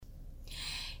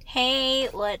Hey,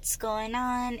 what's going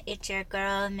on? It's your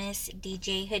girl, Miss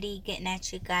DJ Hoodie, getting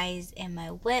at you guys in my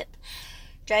whip.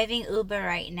 Driving Uber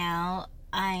right now.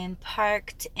 I'm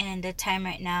parked and the time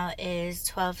right now is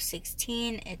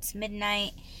 12:16. It's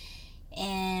midnight.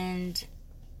 And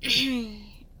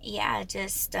yeah,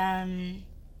 just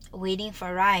waiting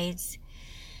for rides.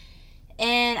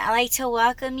 And I like to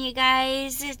welcome you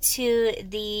guys to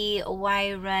the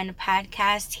Why Run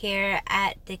podcast here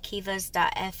at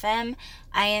thekivas.fm.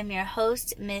 I am your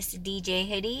host, Miss DJ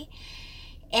Hoodie.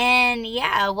 And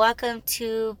yeah, welcome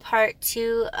to part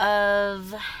 2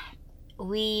 of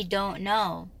We Don't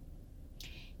Know.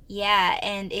 Yeah,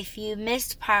 and if you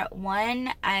missed part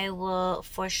 1, I will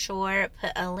for sure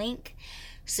put a link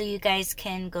so you guys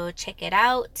can go check it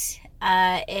out.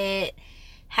 It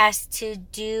has to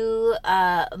do,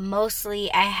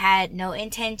 mostly I had no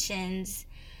intentions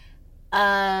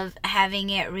of having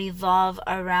it revolve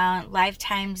around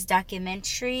Lifetime's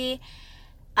documentary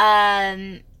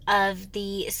of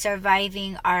the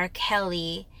surviving R.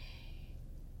 Kelly.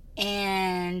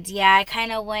 And yeah, I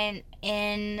kind of went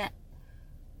in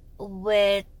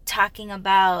with talking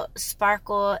about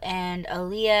Sparkle and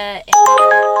Aaliyah.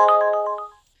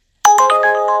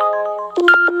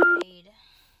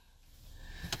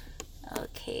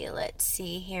 Okay, let's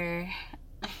see here.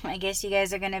 I guess you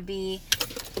guys are going to be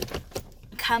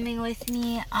coming with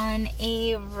me on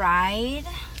a ride.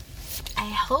 I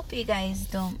hope you guys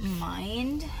don't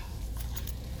mind.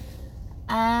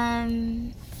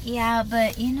 Yeah,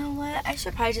 but you know what? I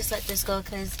should probably just let this go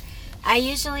because I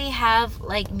usually have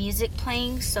like music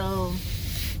playing, so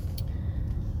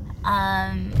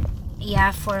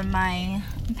yeah, for my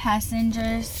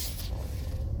passengers,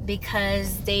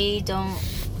 because they don't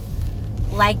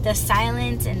like the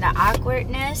silence and the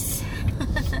awkwardness.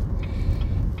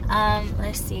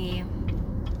 Let's see.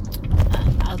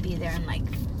 I'll be there in like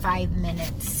 5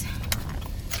 minutes.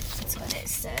 That's what it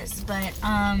says. But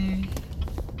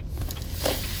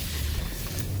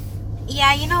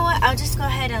yeah, you know what? I'll just go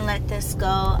ahead and let this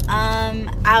go.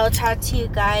 I'll talk to you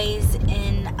guys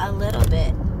in a little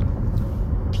bit.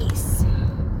 Peace.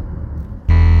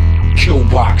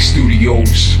 Killbox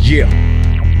Studios. Yeah.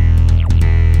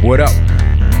 What up?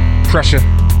 Pressure.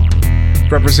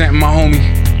 Representing my homie,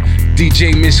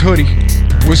 DJ Miss Hoodie.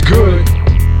 What's good?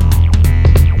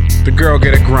 The girl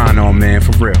get a grind on, man,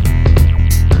 for real.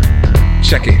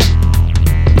 Check it.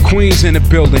 Queens in the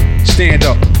building. Stand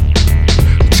up.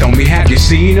 Tell me, have you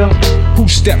seen her? Who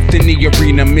stepped in the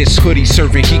arena? Miss Hoodie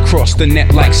serving, he crossed the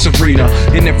net like Serena.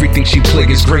 And everything she play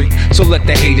is great, so let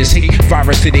the haters hate.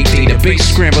 Virus to their database,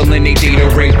 scrambling their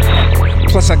data rate.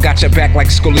 Plus I got your back like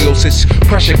scoliosis.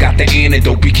 Pressure got the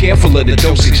antidote, be careful of the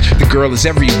dosage. The girl is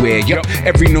everywhere, yup,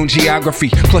 every known geography.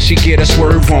 Plus she get a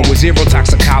swerve on with zero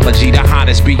toxicology. The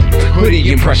hottest beat,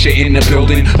 Hoodie and Pressure in the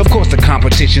building. Of course the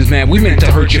competition's mad, we meant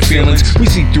to hurt your feelings. We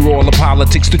see through all the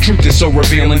politics, the truth is so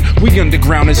revealing. We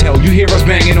underground as hell, you hear us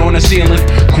banging on the ceiling.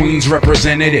 Queens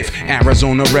representative,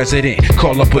 Arizona resident.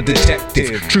 Call up a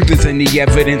detective, truth is in the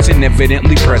evidence. And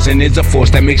evidently present is a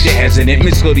force that makes you hesitant.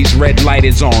 Miss Hoodie's red light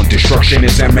is on, destruction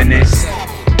is imminent.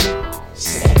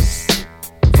 6,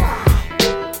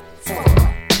 5, 4,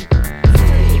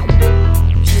 3,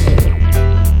 2,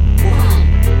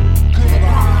 1.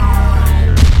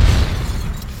 Goodbye.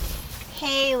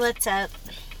 Hey, what's up?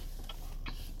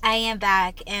 I am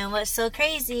back, and what's so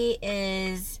crazy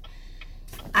is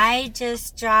I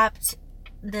just dropped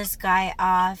this guy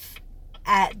off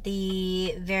at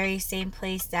the very same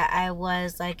place that I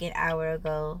was like an hour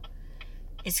ago.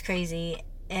 It's crazy.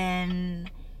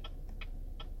 And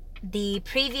the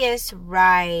previous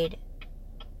ride,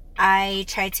 I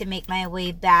tried to make my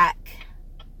way back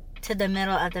to the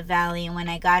middle of the valley, and when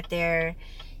I got there,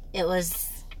 it was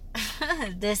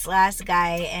this last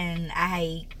guy, and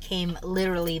I came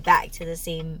literally back to the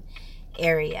same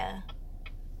area.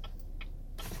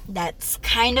 That's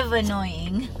kind of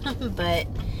annoying, but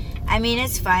I mean,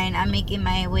 it's fine. I'm making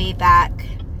my way back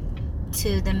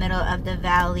to the middle of the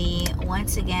valley.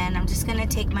 Once again, I'm just gonna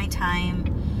take my time.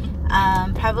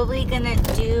 Probably gonna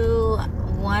do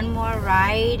one more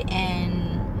ride,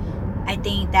 and I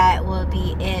think that will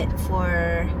be it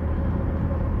for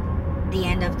the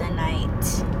end of the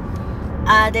night.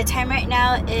 The time right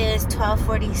now is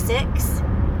 12:46,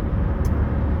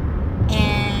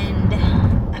 and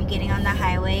I'm getting on the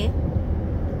highway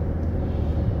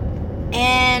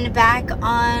and back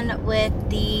on with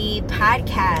the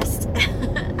podcast.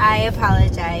 I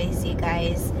apologize, you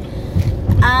guys.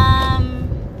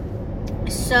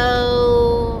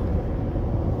 So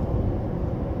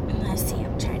let's see,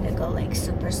 I'm trying to go like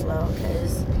super slow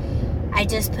because I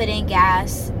just put in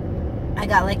gas. I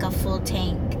got like a full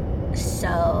tank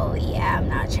So yeah, I'm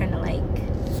not trying to like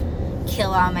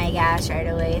kill all my gas right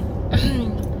away.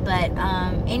 But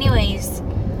anyways,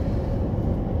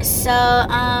 so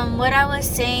what I was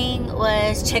saying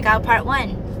was check out part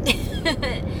 1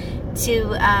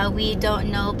 to We Don't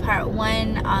Know part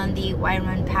 1 on the Wide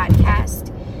Run podcast.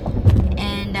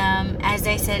 And as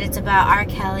I said, it's about R.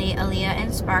 Kelly, Aaliyah,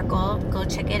 and Sparkle. Go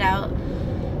check it out.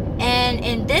 And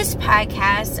in this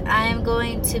podcast, I'm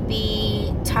going to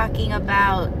be talking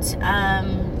about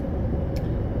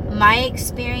my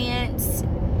experience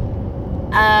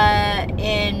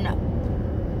in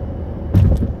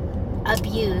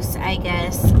abuse, I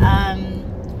guess.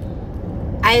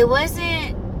 I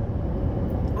wasn't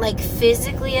like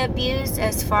physically abused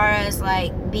as far as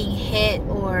like being hit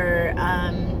or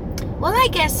well, I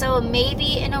guess so,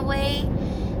 maybe in a way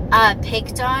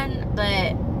picked on,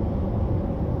 but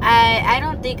I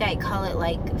don't think I'd call it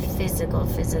like physical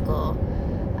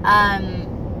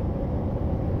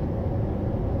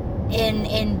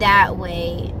in that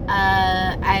way.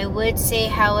 I would say,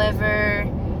 however,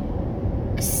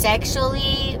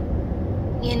 sexually,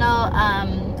 you know,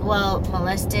 well,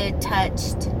 molested,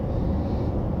 touched,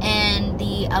 and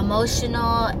the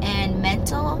emotional and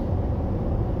mental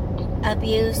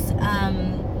abuse,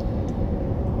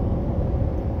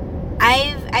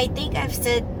 I think I've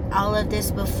said all of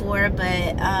this before,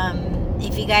 but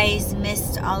if you guys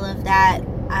missed all of that,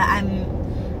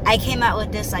 I came out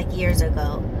with this like years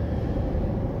ago,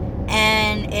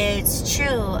 and it's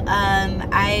true.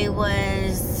 I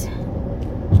was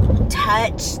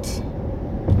touched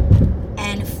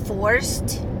and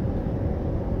forced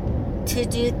to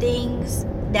do things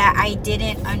that I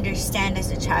didn't understand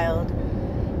as a child,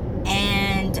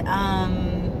 and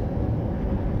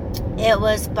it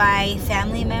was by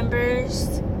family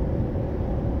members,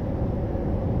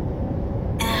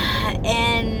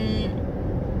 and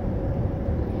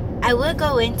I would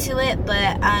go into it,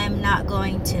 but I'm not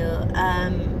going to.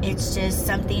 It's just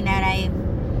something that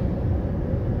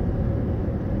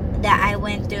I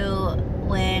went through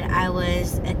when I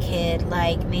was a kid,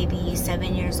 like maybe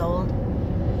 7 years old.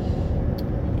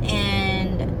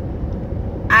 And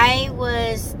I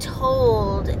was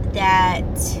told that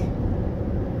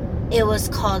it was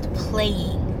called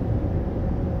playing.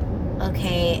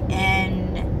 Okay,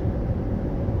 and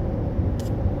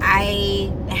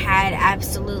I had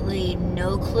absolutely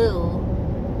no clue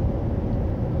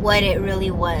what it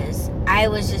really was. I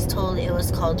was just told it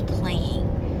was called playing.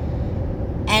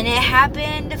 And it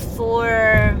happened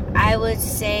for, I would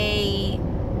say,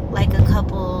 like a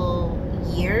couple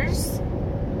years.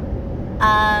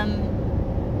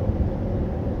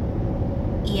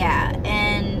 Yeah,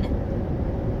 and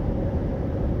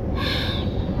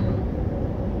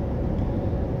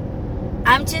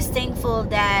I'm just thankful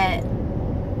that,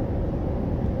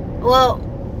 well,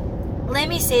 let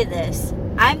me say this.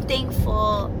 I'm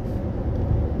thankful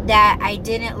that I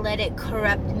didn't let it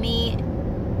corrupt me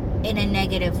in a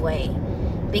negative way,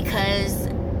 because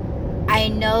I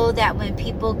know that when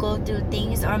people go through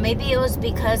things, or maybe it was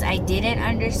because I didn't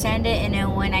understand it, and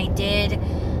then when I did,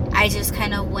 I just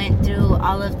kind of went through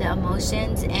all of the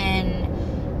emotions, and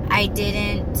I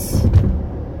didn't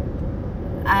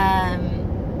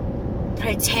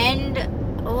pretend.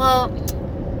 Well,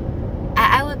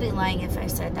 I would be lying if I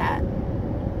said that.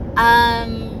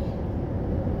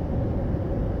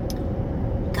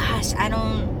 Gosh, I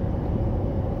don't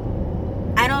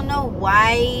know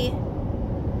why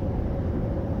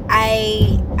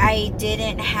I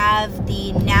didn't have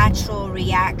the natural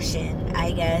reaction,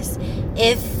 I guess,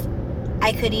 if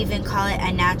I could even call it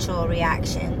a natural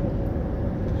reaction.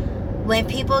 When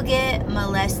people get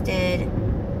molested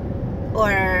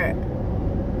or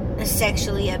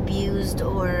sexually abused,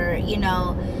 or, you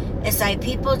know, it's like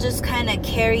people just kind of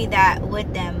carry that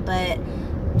with them. But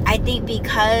I think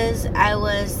because I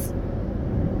was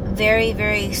very,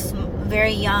 very,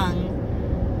 very young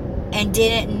and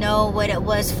didn't know what it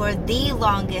was for the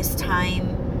longest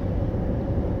time,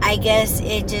 I guess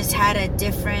it just had a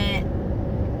different,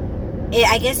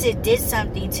 I guess it did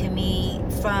something to me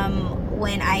from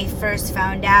when I first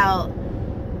found out.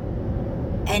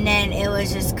 And then it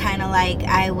was just kind of like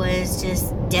I was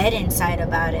just dead inside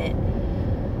about it.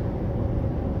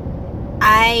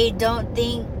 I don't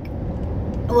think,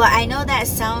 well, I know that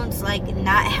sounds like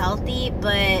not healthy,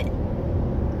 but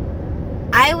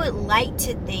I would like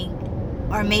to think,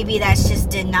 or maybe that's just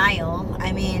denial.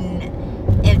 I mean,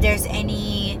 if there's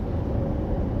any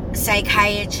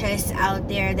psychiatrists out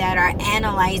there that are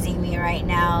analyzing me right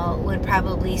now, would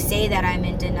probably say that I'm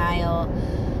in denial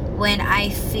when I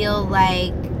feel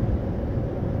like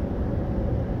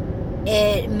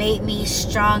it made me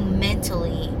strong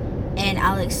mentally and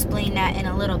I'll explain that in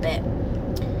a little bit.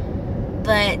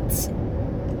 But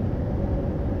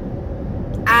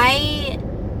I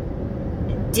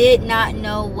did not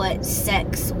know what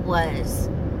sex was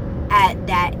at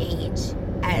that age.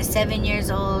 At 7 years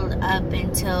old up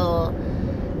until,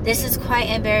 this is quite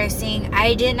embarrassing,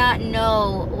 I did not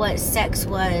know what sex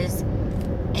was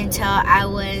until I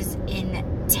was in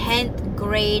 10th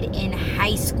grade in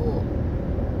high school.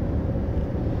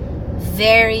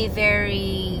 Very,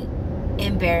 very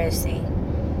embarrassing.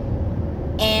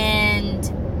 And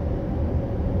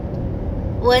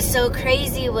what's so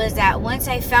crazy was that once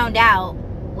I found out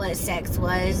what sex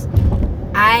was,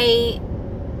 I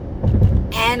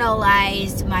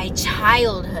analyzed my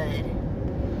childhood,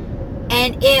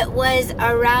 and it was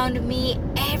around me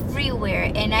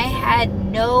everywhere, and I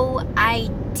had no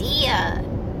idea,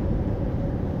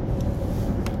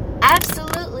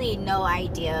 absolutely no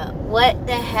idea what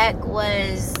the heck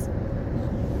was,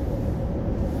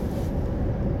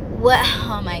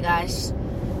 oh my gosh.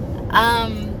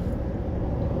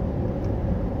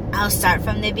 I'll start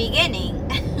from the beginning.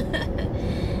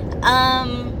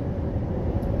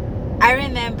 I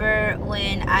remember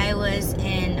when I was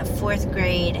in 4th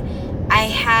grade, I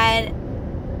had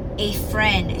a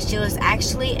friend. She was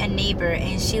actually a neighbor,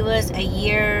 and she was a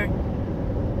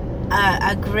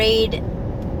grade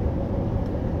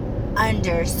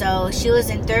under. So she was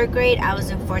in 3rd grade, I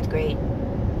was in 4th grade.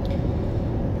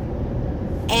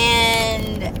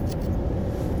 And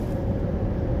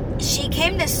she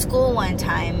came to school one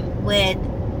time with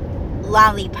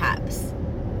lollipops.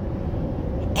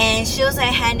 And she was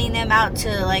like handing them out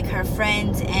to like her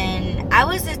friends, and I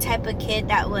was the type of kid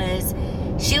that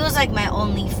she was like my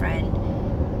only friend.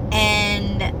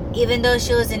 And even though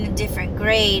she was in a different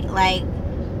grade, like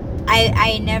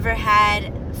I never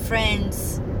had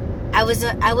friends. I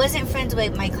wasn't friends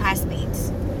with my classmates.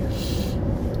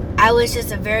 I was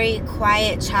just a very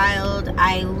quiet child.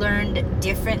 I learned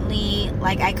differently.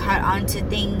 Like I caught on to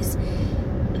things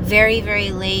very,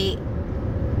 very late.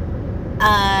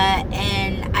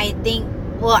 And I think,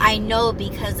 well, I know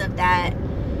because of that,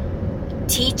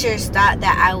 teachers thought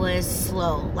that I was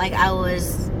slow. Like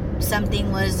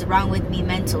something was wrong with me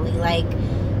mentally. Like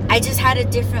I just had a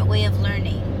different way of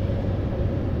learning.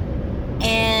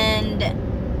 And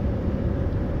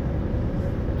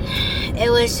it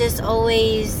was just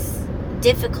always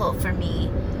difficult for me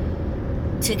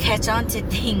to catch on to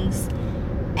things.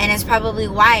 And it's probably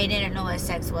why I didn't know what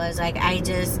sex was. Like I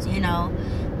just,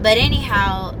 But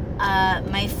anyhow,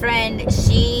 my friend,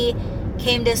 she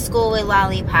came to school with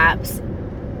lollipops,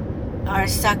 or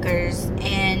suckers,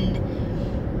 and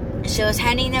she was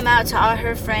handing them out to all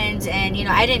her friends. And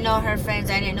I didn't know her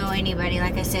friends, I didn't know anybody.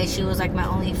 Like I said, she was like my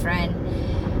only friend.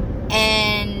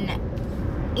 And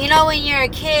when you're a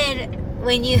kid,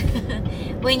 when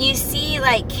you see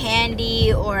like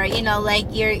candy, or like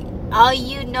all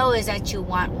you know is that you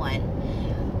want one.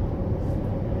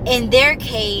 In their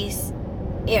case,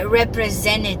 it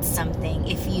represented something,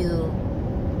 if you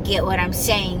get what I'm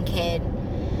saying, kid.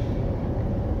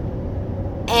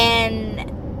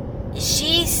 And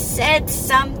she said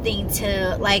something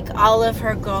to like all of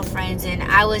her girlfriends, and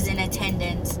I was in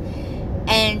attendance,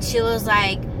 and she was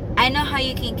like, I know how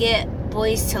you can get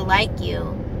boys to like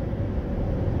you.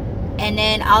 And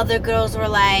then all the girls were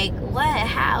like, what?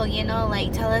 How?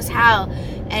 Like, tell us how.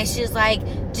 And she's like,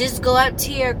 just go up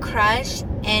to your crush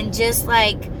and just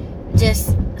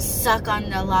suck on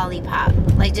the lollipop.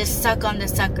 Like, just suck on the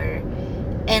sucker.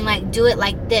 And, like, do it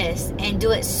like this. And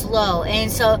do it slow.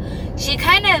 And so she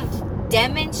kind of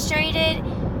demonstrated.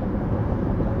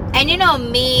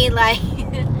 And me, like,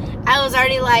 I was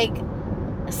already, like,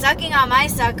 sucking on my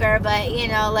sucker. But,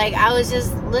 like, I was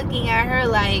just looking at her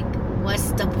like,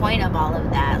 what's the point of all of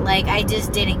that? Like, I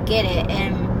just didn't get it.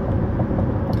 And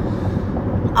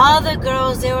all the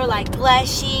girls, they were like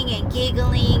blushing and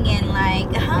giggling and like,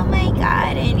 oh my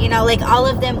god. And like all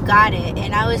of them got it.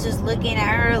 And I was just looking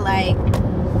at her like,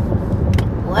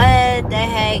 what the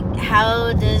heck?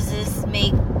 How does this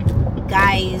make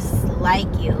guys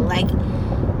like you? Like,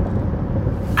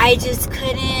 I just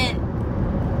couldn't,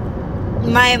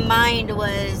 my mind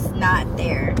was not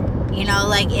there.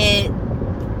 Like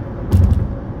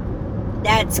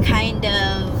that's kind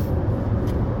of,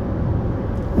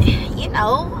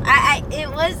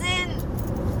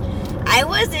 I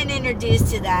wasn't introduced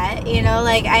to that,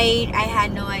 like I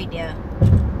had no idea.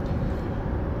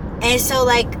 And so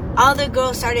like all the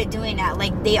girls started doing that.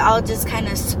 Like they all just kind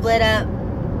of split up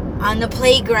on the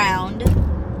playground.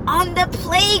 And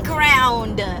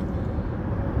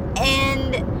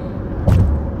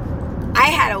I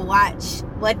had to watch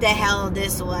what the hell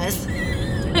this was.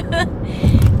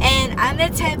 And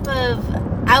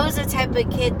I was the type of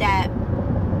kid that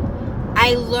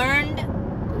I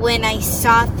learned when I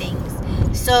saw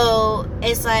things. So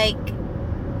it's like,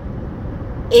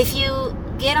 if you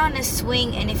get on a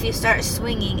swing and if you start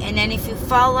swinging, and then if you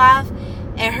fall off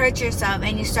and hurt yourself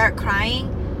and you start crying,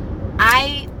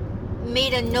 I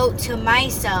made a note to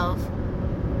myself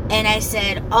and I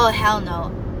said, oh hell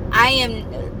no.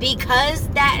 Because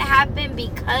that happened,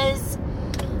 because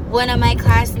one of my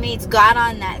classmates got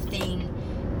on that thing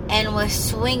and was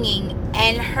swinging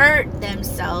and hurt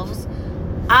themselves,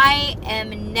 I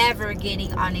am never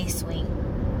getting on a swing.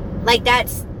 Like,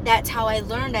 that's how I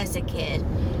learned as a kid.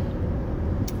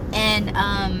 And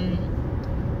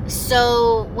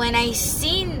so when I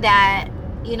seen that,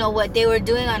 what they were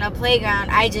doing on a playground,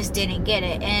 I just didn't get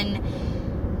it. And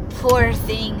poor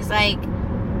things, like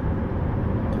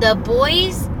the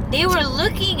boys, they were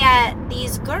looking at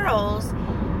these girls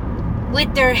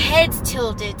with their heads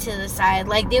tilted to the side,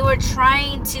 like they were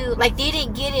trying to, like they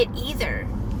didn't get it either.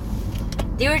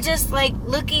 They were just like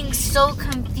looking so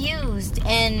confused,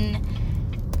 and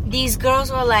these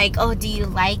girls were like, oh, do you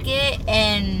like it?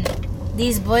 And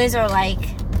these boys are like,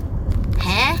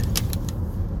 huh?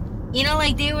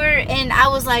 Like they were, and I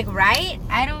was like, right?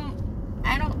 I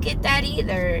don't get that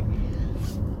either.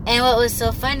 And what was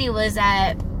so funny was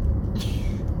that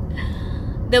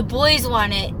the boys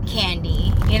wanted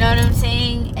candy, you know what I'm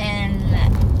saying? And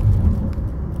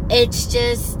it's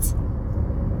just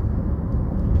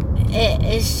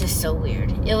so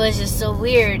weird. It was just so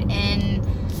weird. And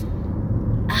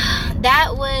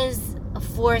that was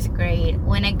 4th grade.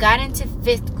 When I got into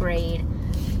 5th grade,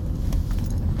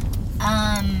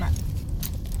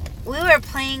 we were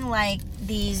playing like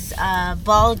these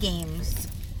ball games,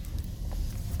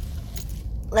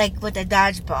 like with a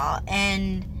dodgeball,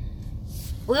 and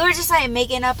we were just like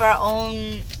making up our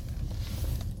own,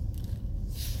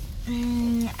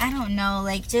 I don't know,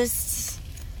 like just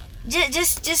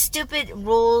stupid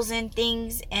rules and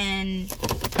things. And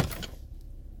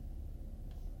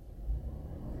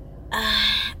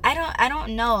I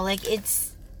don't know, like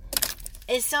it's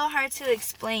so hard to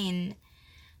explain,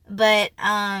 but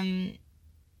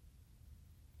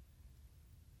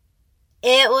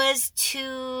it was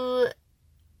too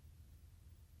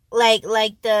like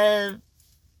the,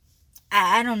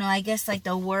 I don't know, I guess like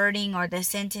the wording or the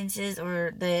sentences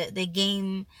or the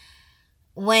game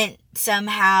went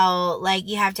somehow, like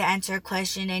you have to answer a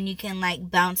question and you can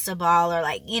like bounce the ball or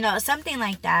like, something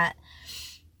like that.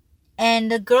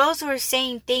 And the girls were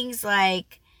saying things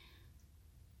like,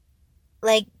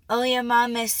 oh, your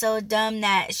mom is so dumb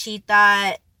that she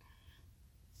thought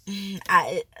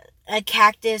a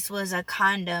cactus was a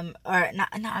condom, or not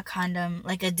a condom,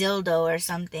 like a dildo or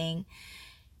something.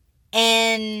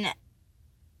 And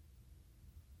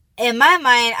in my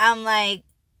mind, I'm like,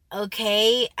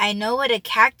 okay, I know what a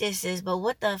cactus is, but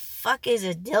what the fuck is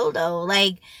a dildo?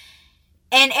 Like,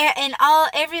 and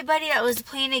everybody that was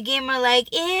playing the game were like,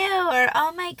 ew, or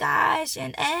oh my gosh,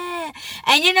 and and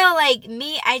like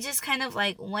me, I just kind of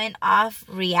like went off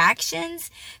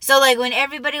reactions. So like when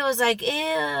everybody was like, ew,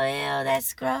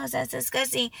 that's gross, that's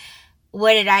disgusting,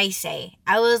 what did I say?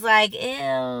 I was like,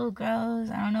 ew, gross,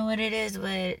 I don't know what it is,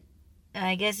 but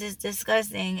I guess it's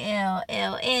disgusting, ew.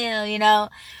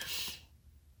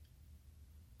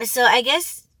 So I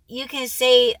guess you can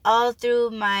say all through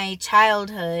my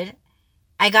childhood,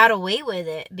 I got away with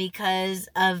it because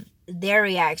of their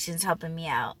reactions helping me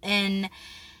out. And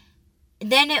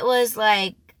then it was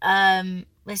like,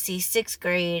 6th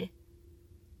grade,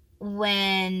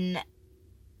 when,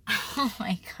 oh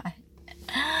my God.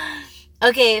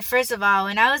 Okay, first of all,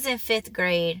 when I was in 5th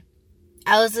grade,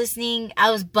 I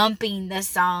was bumping the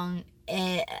song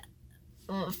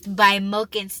by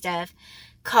Moke and Steph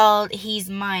called He's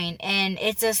Mine. And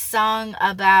it's a song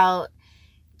about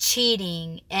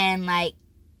cheating and like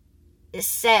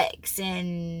sex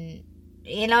and,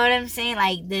 you know what I'm saying?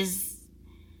 Like this,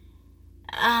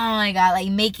 oh my God, like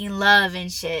making love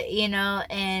and shit,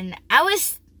 and I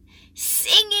was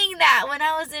singing that when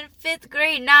I was in 5th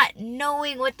grade, not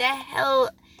knowing what the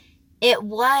hell it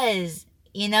was,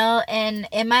 and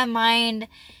in my mind,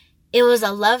 it was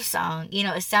a love song,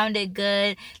 it sounded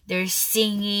good, they're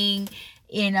singing,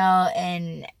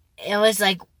 and it was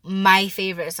like my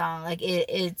favorite song, like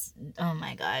it's, oh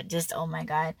my God, just oh my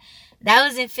God. That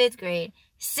was in 5th grade.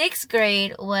 6th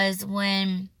grade was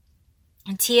when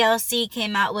TLC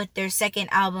came out with their second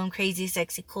album, Crazy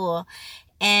Sexy Cool,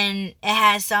 and it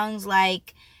has songs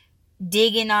like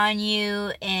Digging on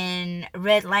You and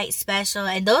Red Light Special,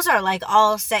 and those are like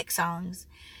all sex songs.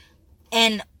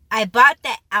 And I bought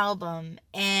that album,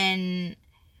 and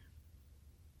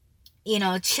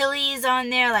Chili's on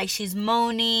there, like she's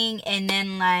moaning, and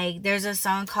then like there's a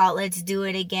song called Let's Do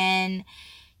It Again,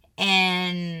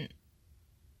 and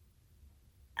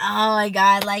oh my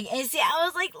god, like, and see, I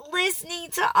was like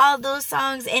listening to all those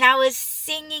songs and I was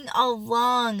singing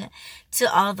along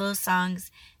to all those songs,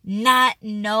 not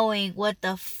knowing what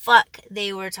the fuck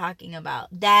they were talking about.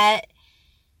 That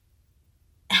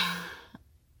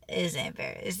is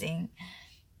embarrassing.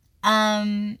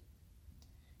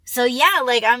 So yeah,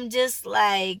 like, I'm just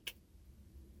like,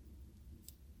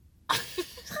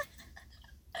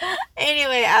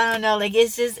 anyway, I don't know, like,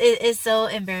 it's just, it's so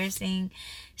embarrassing,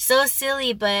 so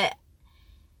silly, but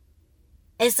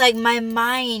it's like my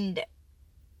mind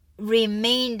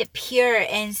remained pure.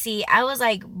 And see, I was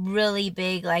like really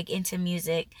big, like, into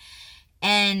music,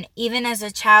 and even as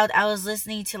a child I was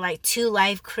listening to like 2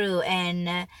 Live Crew,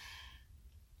 and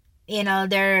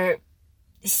they're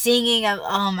singing of,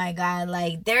 oh my god,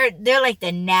 like they're like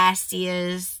the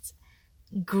nastiest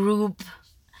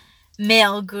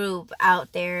male group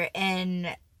out there,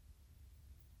 and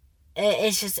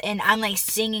it's just, and I'm like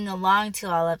singing along to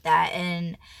all of that,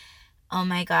 and oh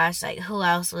my gosh, like who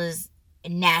else was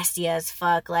nasty as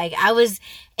fuck? Like I was,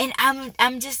 and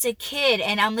I'm just a kid,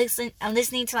 and I'm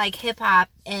listening to like hip hop,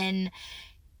 and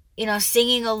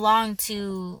singing along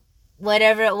to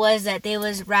whatever it was that they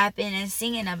was rapping and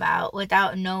singing about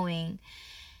without knowing.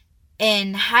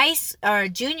 In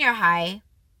junior high,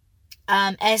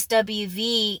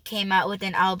 SWV came out with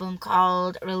an album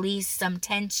called Release Some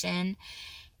Tension,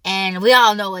 and we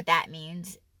all know what that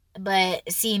means.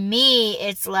 But see, me,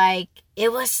 it's like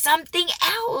it was something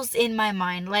else in my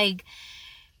mind, like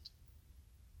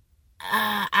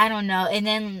I don't know. And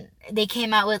then they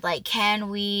came out with like Can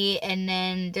We, and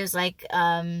then there's like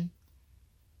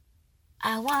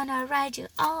I wanna ride you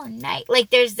all night. Like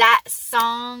there's that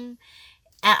song.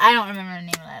 I don't remember the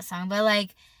name of that song, but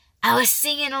like I was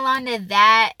singing along to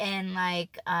that, and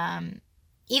like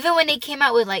even when they came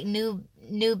out with like New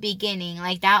Beginning,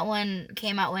 like that one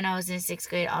came out when I was in 6th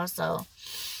grade also.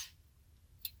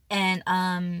 And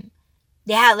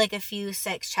they had like a few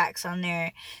sex tracks on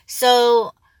there.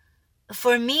 So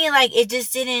for me, like it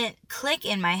just didn't click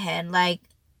in my head. Like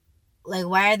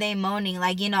why are they moaning?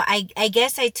 Like, I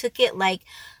guess I took it like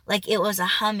it was a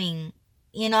humming.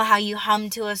 You know how you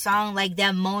hum to a song, like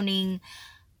them moaning.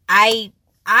 I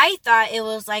thought it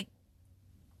was like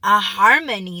a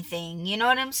harmony thing. You know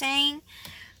what I'm saying?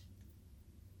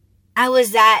 I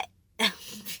was that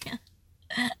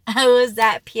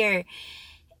pure.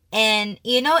 And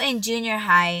in junior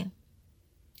high,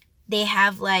 they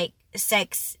have like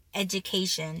sex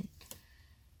education.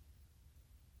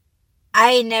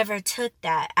 I never took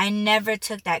that. I never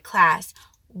took that class.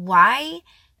 Why?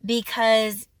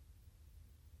 Because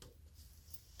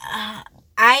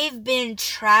I've been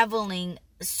traveling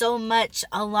so much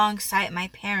alongside my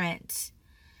parents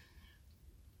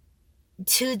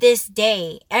to this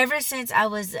day, ever since I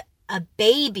was a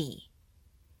baby.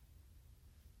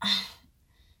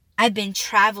 I've been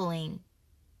traveling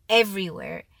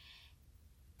everywhere.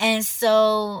 And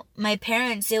so my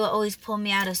parents, they would always pull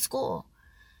me out of school.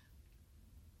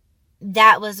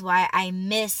 That was why I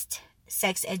missed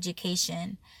sex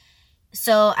education.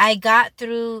 So I got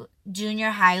through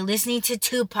junior high listening to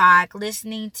Tupac,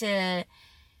 listening to,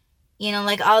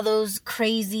 like all those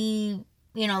crazy,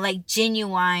 like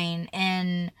Genuine,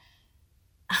 and,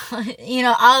 all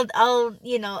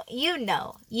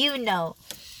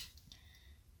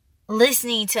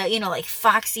listening to, like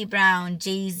Foxy Brown,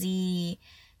 Jay-Z.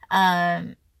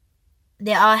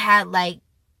 They all had like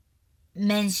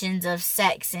mentions of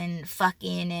sex and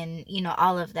fucking and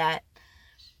all of that.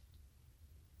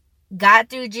 Got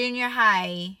through junior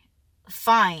high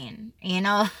fine, and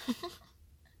I'm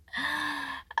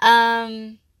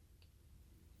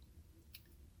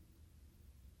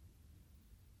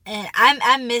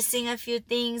missing a few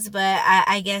things, but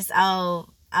I guess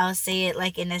I'll say it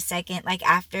like in a second, like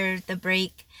after the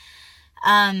break.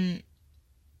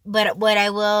 But what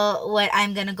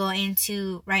I'm gonna go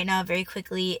into right now very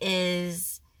quickly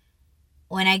is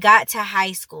when I got to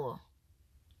high school.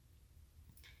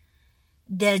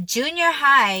 The junior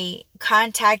high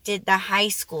contacted the high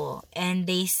school, and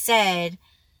they said,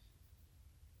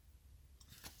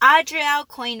 Adriel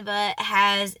Coinva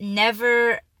has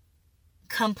never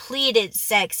completed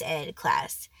sex ed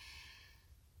class.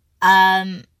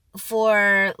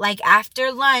 For like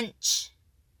after lunch,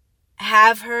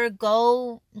 have her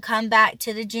come back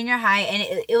to the junior high,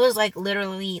 and it was like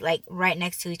literally like right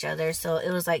next to each other, so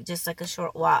it was like just like a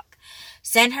short walk.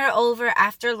 Send her over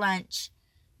after lunch,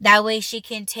 that way she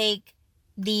can take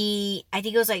I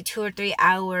think it was like 2 or 3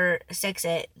 hour sex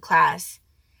ed class.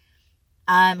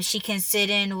 She can sit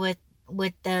in with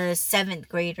the 7th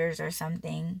graders or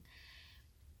something.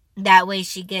 That way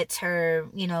she gets her,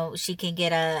 she can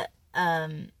get a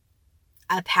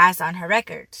pass on her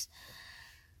records.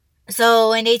 So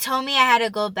when they told me I had to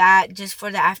go back just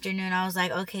for the afternoon, I was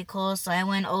like, okay, cool. So I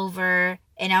went over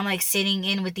and I'm like sitting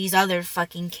in with these other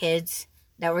fucking kids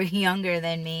that were younger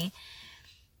than me.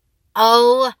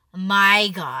 Oh my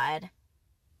God.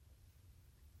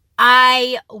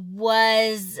 Oh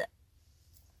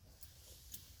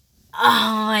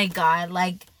my God.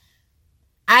 Like,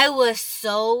 I was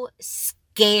so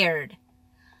scared.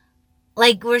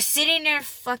 Like, we're sitting there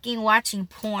fucking watching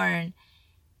porn,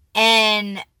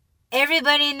 and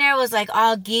everybody in there was like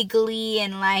all giggly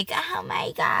and like, oh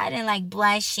my God, and like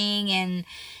blushing and,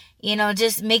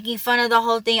 just making fun of the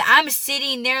whole thing. I'm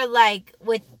sitting there like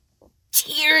with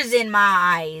tears in my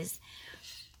eyes.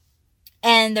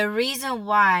 And the reason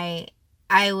why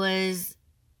I was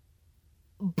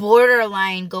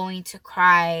borderline going to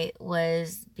cry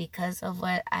was because of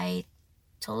what I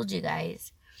told you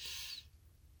guys.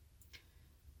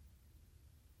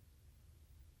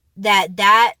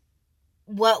 That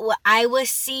what I was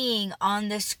seeing on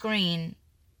the screen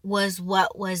was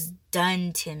what was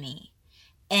done to me,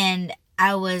 and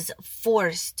I was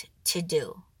forced to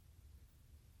do.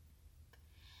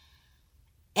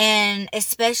 And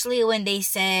especially when they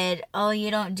said, oh,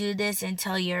 you don't do this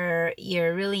until you're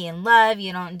really in love,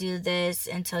 you don't do this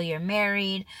until you're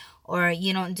married, or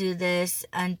you don't do this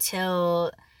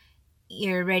until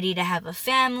you're ready to have a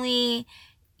family,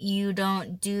 you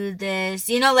don't do this,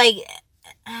 like,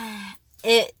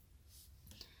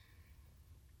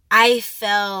 I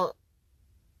felt,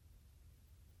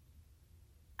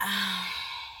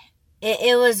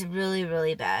 it was really,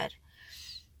 really bad.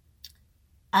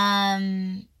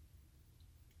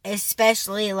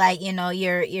 Especially like,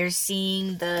 you're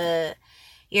seeing the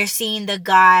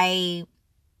guy,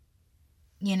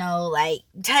 like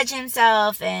touch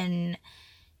himself, and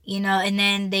and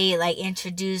then they like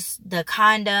introduce the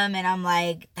condom, and I'm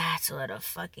like, that's what a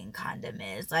fucking condom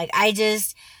is. Like, I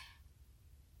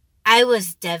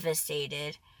was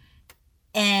devastated.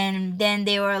 And then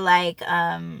they were like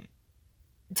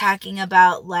talking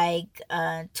about like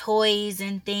toys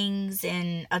and things,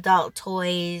 and adult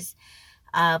toys,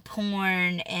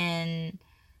 porn, and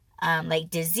like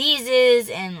diseases,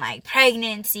 and like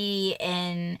pregnancy,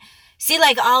 and see,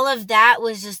 like all of that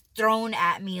was just thrown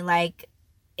at me like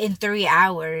in 3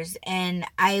 hours, and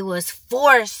I was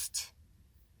forced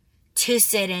to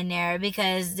sit in there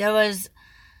because there was,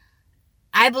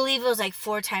 I believe it was like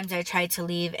 4 times I tried to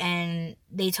leave and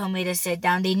they told me to sit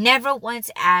down. They never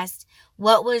once asked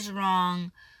what was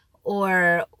wrong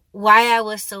or why I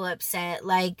was so upset.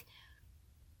 Like,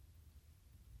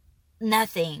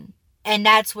 nothing. And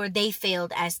that's where they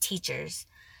failed as teachers.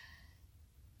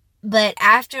 But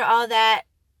after all that,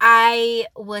 I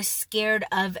was scared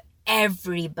of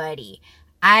everybody.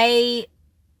 If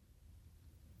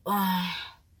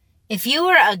you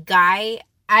were a guy,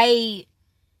 I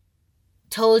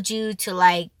told you to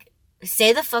like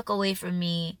stay the fuck away from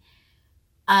me.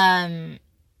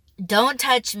 Don't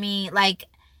touch me. Like,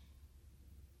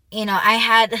 I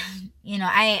had,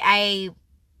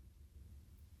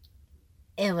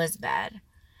 it was bad.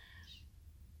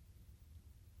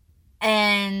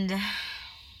 And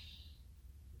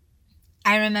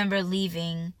I remember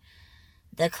leaving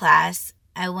the class.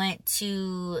 I went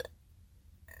to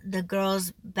the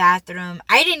girls' bathroom.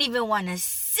 I didn't even want to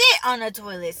sit on a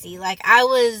toilet seat. Like, I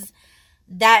was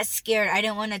that scared. I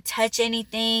didn't want to touch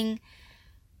anything.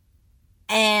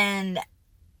 And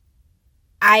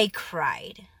I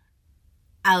cried.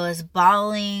 I was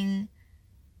bawling.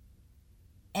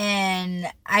 And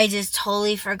I just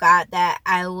totally forgot that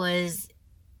I was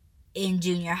in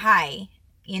junior high.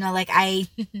 Like I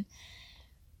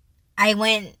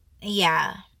went,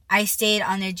 I stayed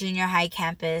on the junior high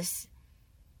campus.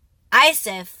 I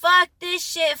said, fuck this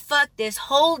shit, fuck this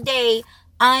whole day,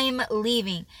 I'm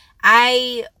leaving.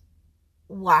 I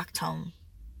walked home.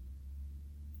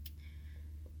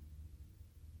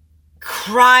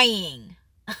 Crying.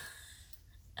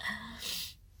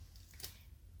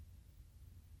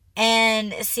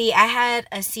 And see, I had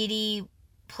a CD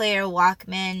player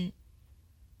Walkman.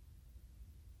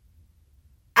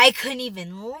 I couldn't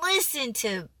even listen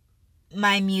to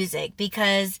my music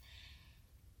because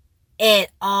it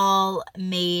all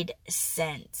made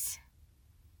sense.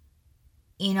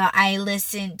 I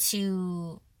listened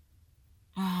to,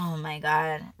 oh my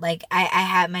God, like I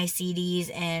had my CDs,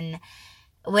 and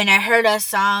when I heard a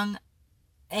song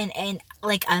and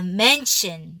like a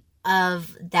mention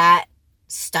of that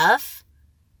stuff,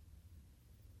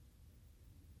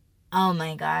 oh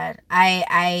my God.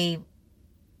 I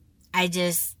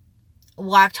just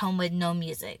walked home with no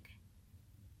music.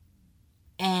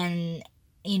 And,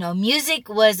 music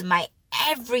was my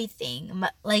everything.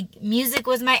 Like, music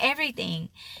was my everything.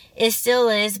 It still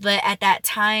is, but at that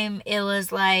time, it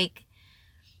was like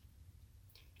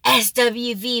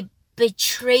SWV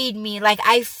betrayed me. Like,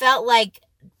 I felt like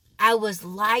I was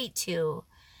lied to.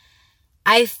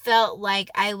 I felt like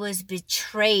I was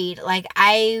betrayed. Like,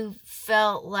 I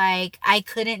felt like I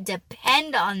couldn't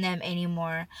depend on them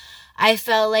anymore. I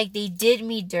felt like they did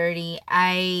me dirty.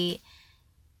 I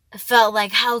felt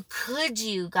like, how could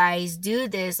you guys do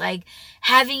this? Like,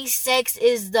 having sex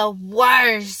is the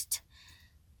worst.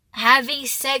 Having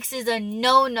sex is a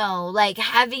no-no. Like,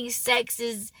 having sex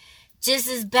is just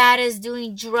as bad as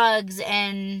doing drugs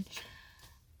and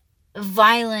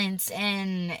violence.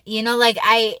 And, like,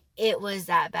 it was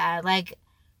that bad. Like,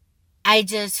 I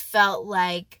just felt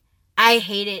like I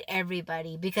hated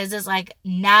everybody, because it's like,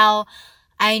 now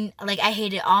I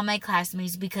hated all my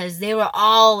classmates because they were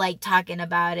all like talking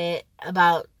about it,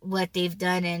 about what they've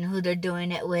done and who they're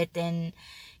doing it with, and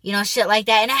shit like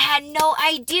that. And I had no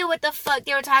idea what the fuck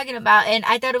they were talking about, and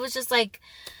I thought it was just like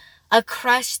a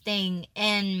crush thing,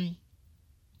 and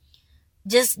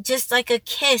just like a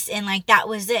kiss, and like that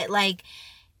was it. Like,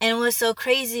 and what's so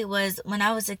crazy was, when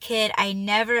I was a kid, I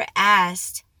never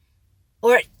asked,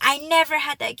 or I never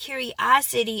had that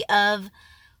curiosity of,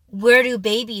 where do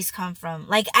babies come from?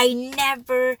 Like, I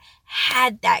never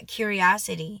had that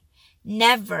curiosity.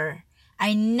 Never.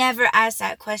 I never asked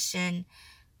that question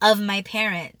of my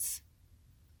parents.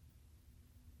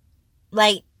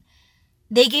 Like,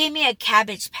 they gave me a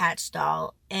Cabbage Patch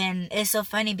doll, and it's so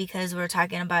funny because we were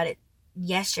talking about it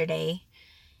yesterday,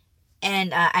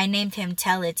 and I named him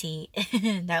Tellity.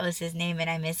 That was his name, and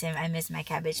I miss him. I miss my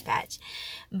Cabbage Patch.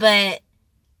 But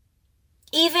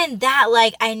even that,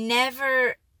 like, I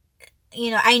never...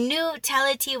 I knew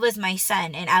Tellity was my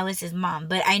son and I was his mom,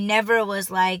 but I never was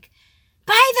like,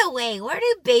 by the way, where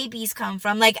do babies come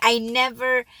from? Like, I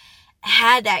never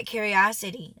had that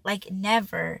curiosity. Like,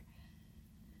 never.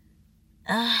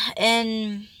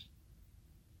 And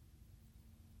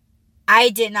I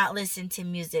did not listen to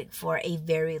music for a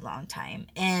very long time.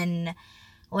 And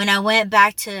when I went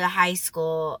back to high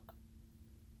school,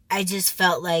 I just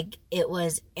felt like it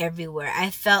was everywhere. I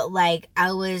felt like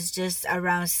I was just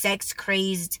around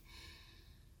sex-crazed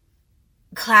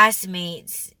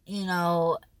classmates,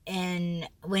 and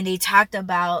when they talked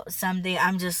about something,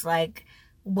 I'm just like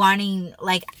wanting,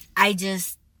 like, I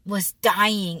just was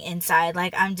dying inside.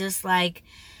 Like, I'm just like,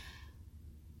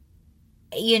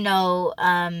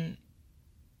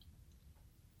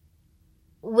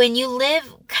 when you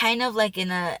live kind of like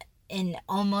in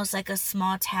almost like a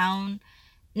small town.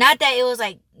 Not that it was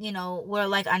like, we're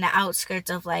like on the outskirts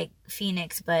of like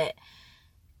Phoenix, but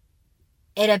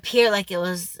it appeared like it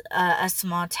was a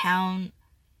small town.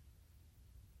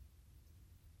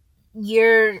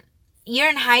 You're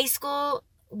in high school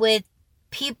with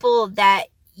people that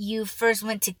you first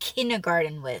went to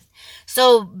kindergarten with.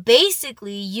 So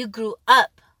basically, you grew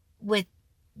up with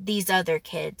these other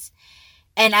kids.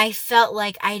 And I felt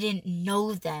like I didn't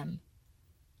know them,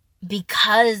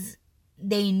 because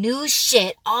they knew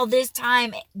shit all this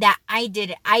time that I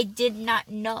did not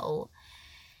know.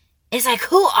 It's like,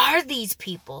 who are these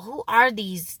people? Who are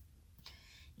these?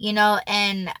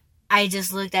 And I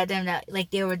just looked at them like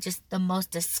they were just the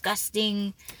most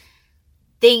disgusting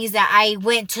things that I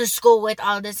went to school with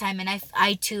all this time. And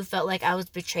I too felt like I was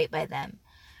betrayed by them.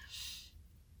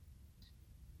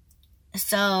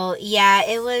 So yeah,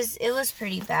 it was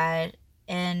pretty bad.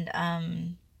 And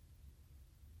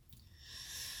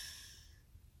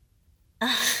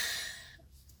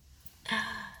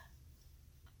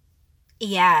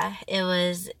yeah, it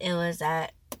was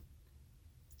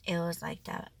like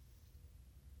that.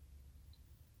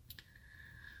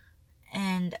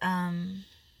 And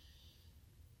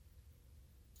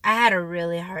I had a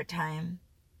really hard time.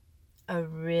 A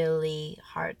really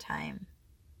hard time.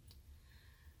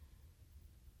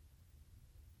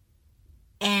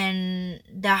 And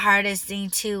the hardest thing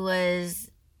too was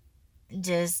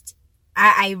just,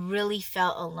 I really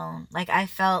felt alone. Like, I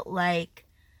felt like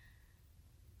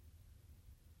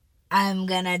I'm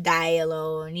gonna die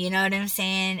alone. You know what I'm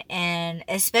saying? And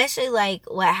especially like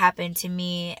what happened to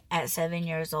me at 7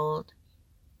 years old.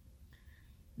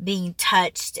 Being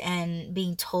touched and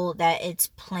being told that it's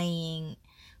playing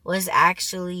was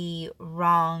actually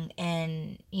wrong.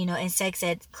 And, in sex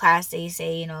ed class, they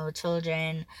say,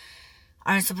 children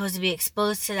aren't supposed to be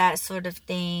exposed to that sort of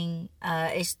thing.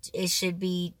 It should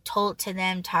be told to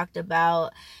them, talked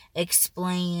about,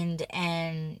 explained,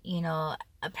 and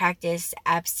practice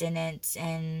abstinence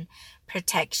and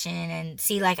protection, and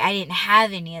see, like, I didn't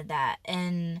have any of that.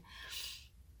 And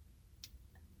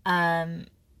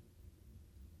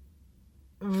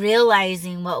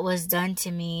realizing what was done to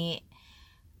me,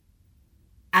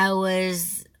 I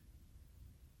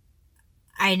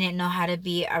didn't know how to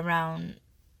be around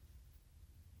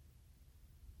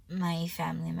my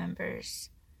family members.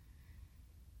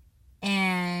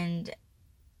 And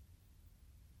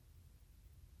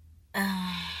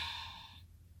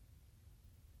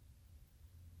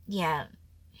yeah,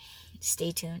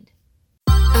 stay tuned.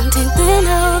 I'm deep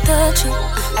out the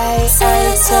truth.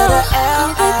 Say so.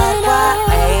 How could they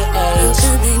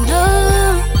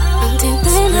know? I'm deep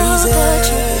out the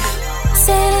truth.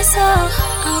 Say so.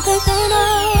 How could they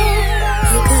know?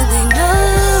 How could they know?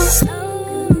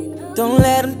 Don't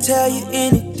let them tell you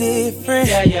any different.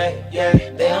 Yeah.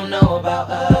 They don't know about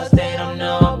us. They don't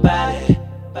know about it.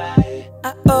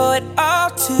 I owe it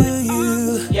all to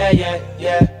you. Yeah.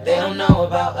 They don't know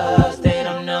about us. They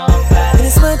don't know about it. And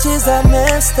as much as I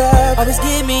messed up, always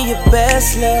give me your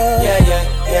best love.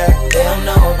 Yeah. They don't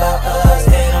know about us.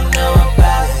 They don't know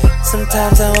about it.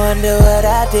 Sometimes I wonder what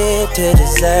I did to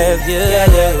deserve you. Yeah.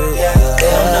 They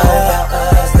don't know about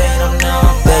us. They don't know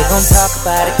about it. They gon' talk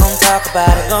about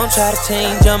it, gon' try to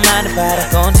change your mind about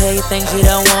it, gon' tell you things you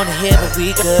don't wanna hear, but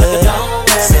we good.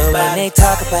 So when they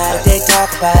talk about it,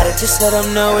 just let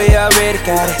them know we already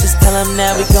got it. Just tell them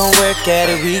that we gon' work at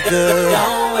it, we good.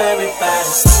 Don't worry about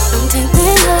it. I'm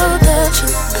thinking of the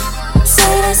truth.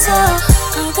 Say that's all.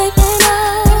 Don't think they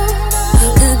know.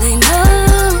 How could they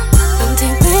know? I'm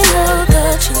thinking of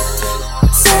the truth.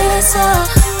 Say that's all.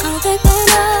 Don't think they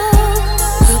know.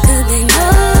 How could they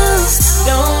know?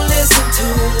 Don't listen to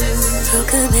them. How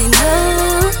could they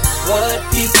know what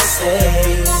people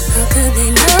say? How could they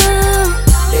know?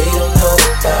 They don't know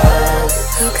about.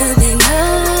 How could they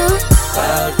know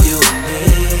About you and me.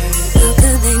 How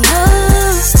could they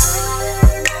know?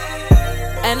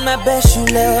 And I bet you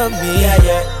love me.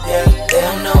 Yeah. They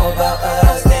don't know about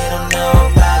us. They don't know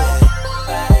about it.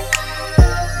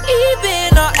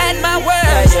 Even or at my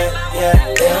worst. Yeah.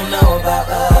 They don't know about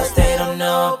us. They don't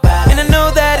know about it. And I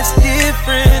know that it's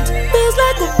different. Feels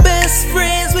like we're best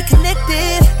friends. We're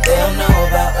connected. They don't know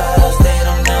about us. They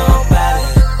don't know about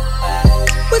it.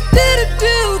 What did I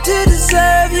do to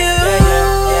deserve you?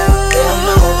 Yeah. They don't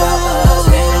know about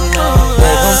us. They don't know about it. They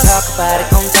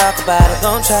gon' talk about it,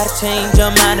 gon' try to change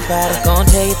your mind about it, gon'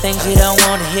 tell you things you don't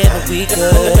wanna hear, but we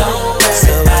good.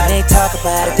 So when they talk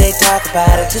about it,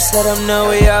 just let them know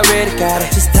we already got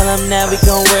it. Just tell them that we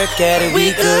gon' work at it,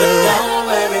 we good. Don't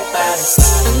worry about it.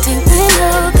 I'm thinking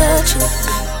of the truth.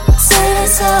 Say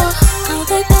that's all. Don't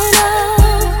think they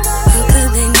know. How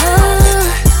could they know?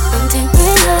 I'm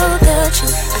thinking of the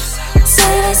truth.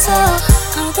 Say that's all.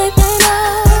 Don't think they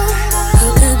know. How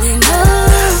could they know?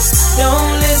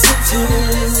 Don't listen to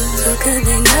them. How could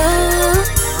they know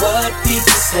what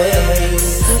people say?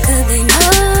 How could they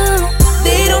know?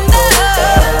 They don't know.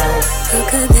 How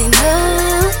could they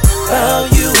know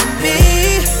About you and me.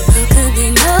 How could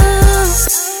they know?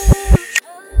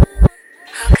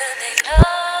 How could they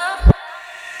know?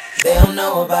 They don't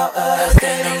know about us.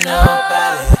 They don't know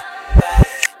about it.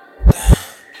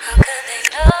 How could they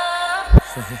know?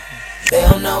 They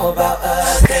don't know about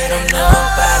us. They don't know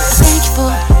about it. Thank you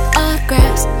for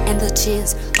autographs and the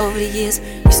cheers over the years.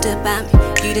 You stood by me,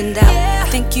 you didn't doubt. I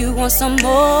think you want some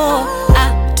more.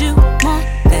 I do more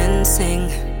than sing.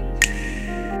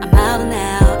 I'm out and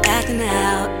out, acting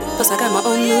out. Plus I got my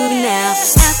own movie now.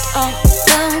 After all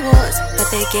the awards that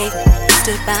they gave me, you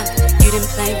stood by me, you didn't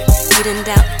play me, you didn't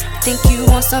doubt. I think you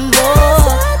want some more. I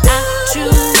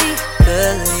truly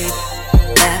believe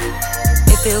that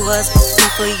if it was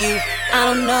not for you, I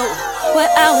don't know what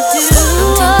I would do.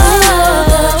 I'm thinking of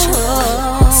the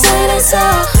truth. Say that's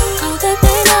all. Don't think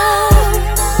they know.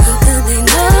 How could they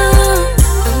know?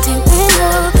 I'm thinking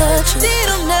of the truth. They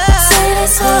don't know. Say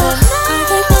that's all. Don't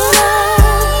think they know.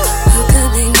 How could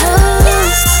they know?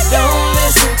 Don't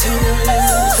listen to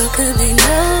them. How could they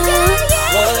know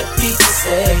what people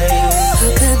say?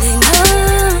 How could they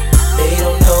know? They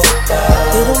don't know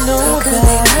about. They don't know How could they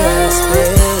about us.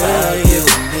 know? About you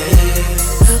and me.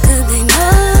 How could they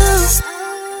know?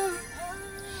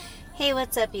 Hey,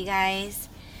 what's up, you guys?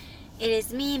 It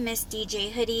is me, Miss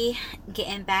DJ Hoodie,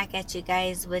 getting back at you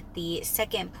guys with the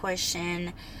second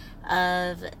portion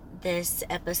of this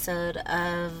episode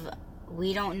of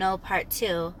We Don't Know Part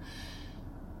 2.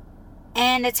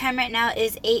 And the time right now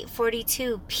is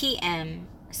 8:42 p.m.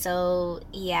 So,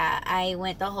 yeah, I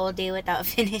went the whole day without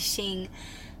finishing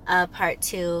Part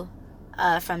 2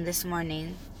 from this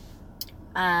morning.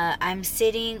 I'm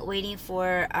sitting, waiting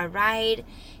for a ride,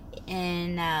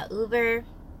 in Uber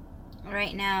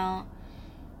right now.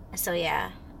 So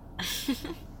yeah.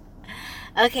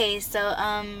 Okay, so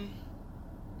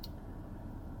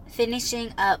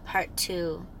finishing up part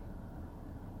 2.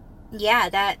 Yeah,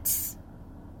 that's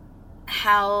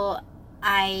how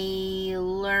I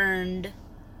learned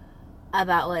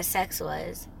about what sex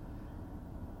was.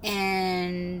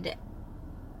 And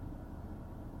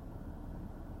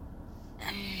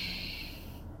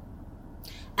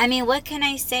I mean, what can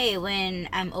I say when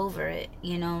I'm over it,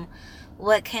 you know?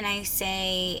 What can I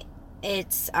say?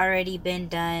 It's already been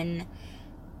done.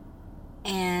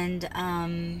 And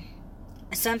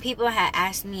some people had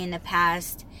asked me in the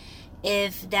past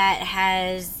if that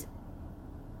has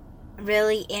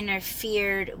really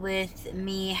interfered with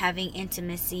me having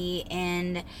intimacy,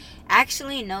 and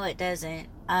actually no, it doesn't.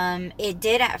 It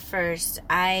did at first.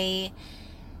 Oh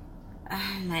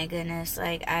my goodness,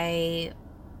 like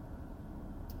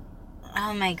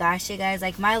oh my gosh, you guys,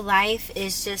 like my life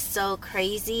is just so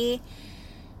crazy.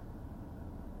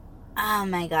 Oh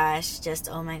my gosh,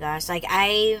 like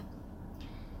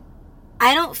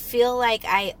I don't feel like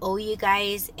I owe you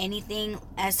guys anything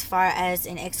as far as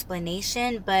an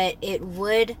explanation, but it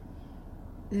would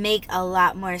make a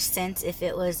lot more sense if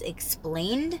it was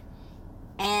explained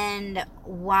and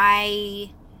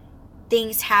why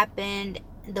things happened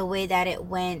the way that it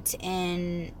went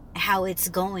and how it's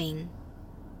going,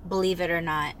 believe it or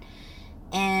not.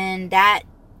 And that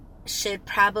should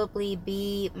probably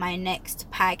be my next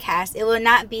podcast. It will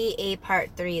not be a part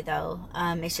 3 though.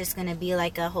 It's just gonna be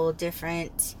like a whole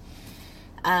different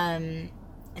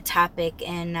topic.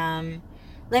 And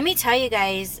let me tell you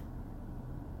guys,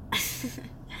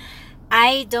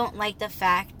 I don't like the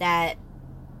fact that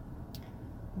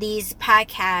these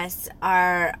podcasts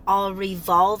are all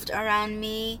revolved around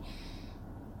me,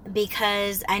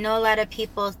 because I know a lot of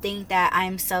people think that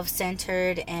I'm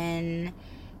self-centered and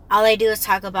all I do is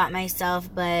talk about myself.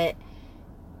 But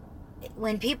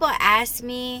when people ask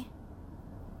me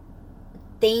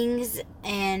things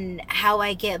and how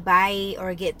I get by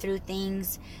or get through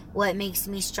things, what makes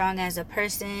me strong as a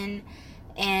person,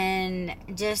 and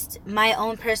just my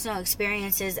own personal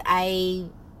experiences,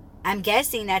 I'm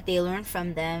guessing that they learn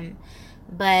from them.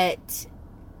 But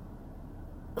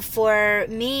for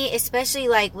me, especially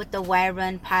like with the Why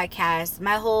Run podcast,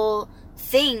 my whole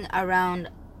thing around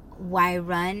why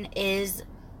run is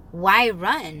why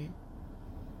run?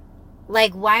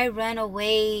 Like, why run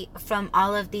away from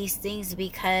all of these things?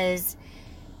 Because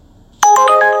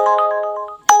I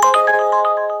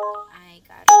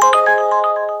got it.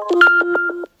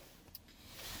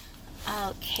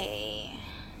 Okay.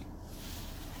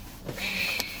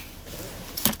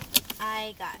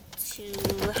 I got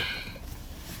to,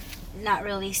 not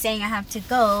really saying I have to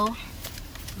go,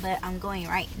 but I'm going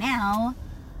right now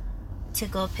to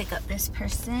go pick up this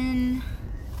person.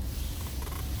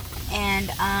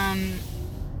 And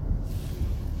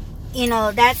you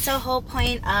know, that's the whole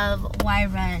point of why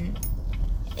run,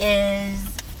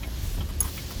 is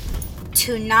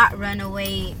to not run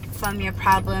away from your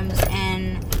problems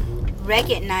and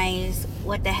recognize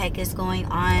what the heck is going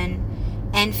on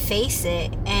and face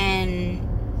it. And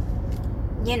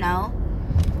you know,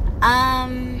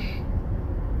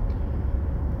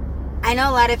 I know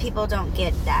a lot of people don't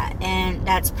get that, and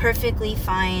that's perfectly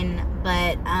fine,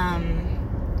 but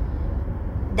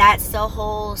that's the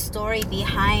whole story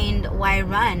behind why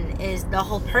run, is the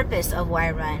whole purpose of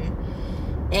why run,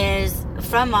 is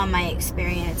from all my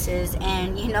experiences.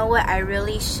 And you know what, I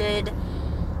really should,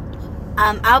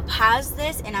 I'll pause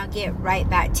this and I'll get right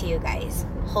back to you guys.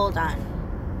 Hold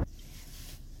on.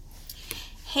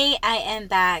 Hey, I am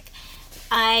back.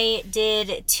 I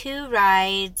did 2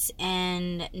 rides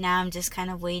and now I'm just kind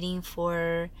of waiting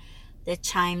for the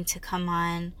chime to come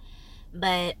on.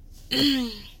 But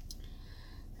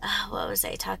what was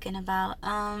I talking about?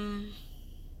 I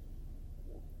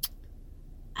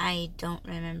don't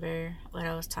remember what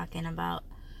I was talking about.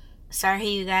 Sorry,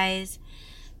 you guys.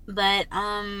 But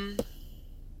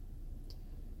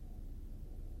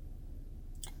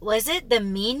was it the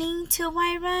meaning to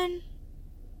why run?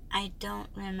 I don't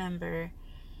remember.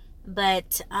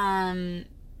 But my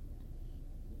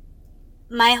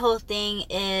whole thing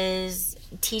is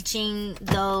teaching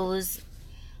those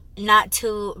not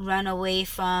to run away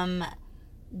from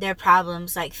their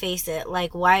problems. Like, face it,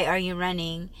 like, why are you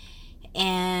running?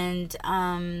 And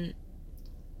I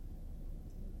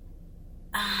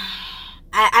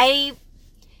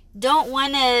don't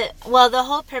want to, well, the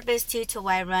whole purpose to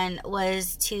why run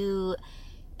was to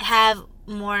have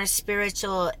more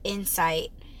spiritual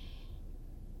insight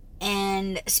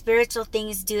And spiritual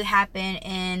things do happen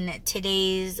in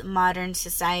today's modern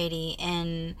society,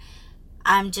 and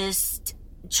I'm just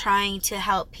trying to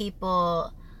help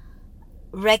people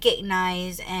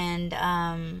recognize and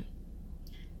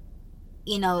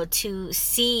to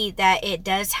see that it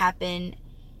does happen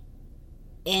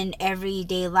in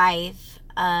everyday life.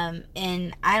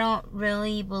 And I don't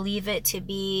really believe it to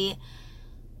be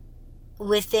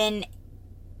within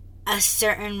a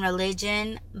certain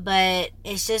religion, but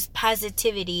it's just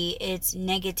positivity, it's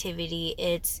negativity,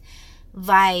 it's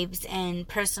vibes and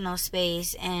personal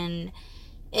space, and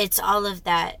it's all of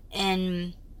that.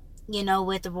 And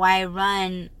with Why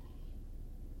Run,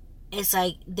 it's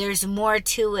like there's more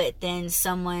to it than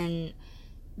someone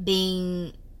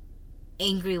being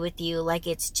angry with you, like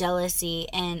it's jealousy,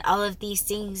 and all of these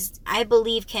things I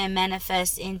believe can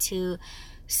manifest into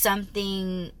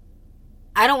something,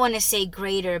 I don't want to say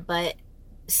greater, but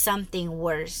something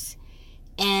worse.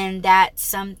 And that's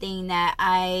something that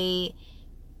I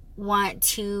want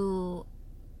to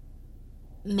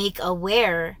make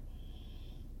aware.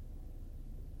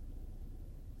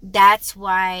 That's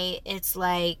why it's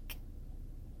like,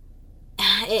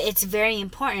 it's very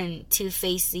important to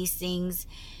face these things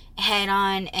head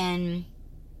on. And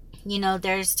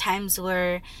there's times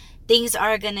where things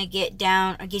are gonna get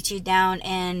you down,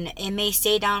 and it may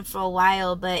stay down for a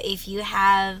while, but if you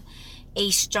have a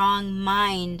strong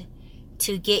mind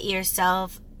to get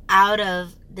yourself out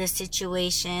of the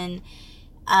situation,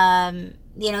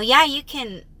 you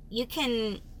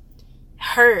can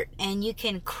hurt, and you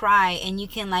can cry, and you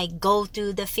can like go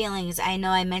through the feelings. I know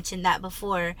I mentioned that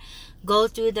before. Go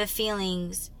through the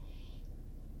feelings,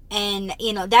 and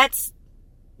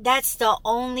that's the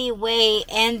only way,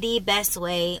 and the best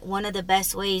way, one of the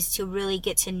best ways to really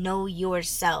get to know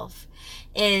yourself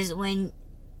is when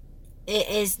it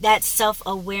is that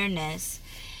self-awareness.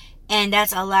 And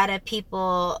that's a lot of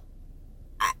people,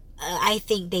 I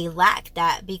think they lack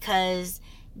that, because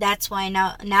that's why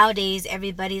nowadays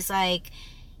everybody's like,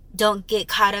 don't get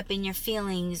caught up in your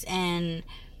feelings, and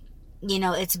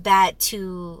it's bad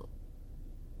to,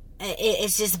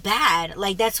 it's just bad.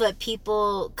 Like, that's what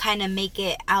people kind of make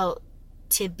it out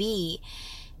to be.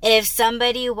 If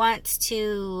somebody wants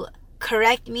to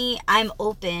correct me, I'm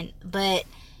open, but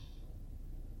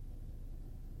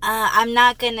I'm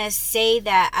not gonna say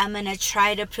that I'm gonna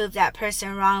try to prove that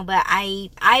person wrong. But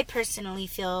I personally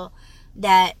feel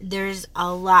that there's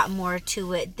a lot more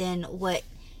to it than what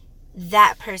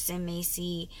that person may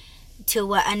see to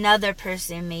what another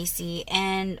person may see,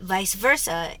 and vice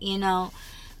versa,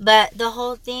 But the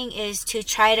whole thing is to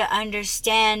try to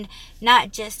understand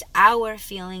not just our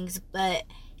feelings, but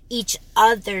each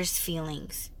other's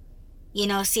feelings.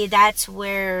 See, that's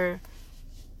where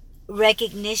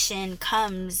recognition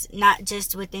comes, not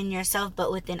just within yourself,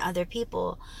 but within other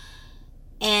people.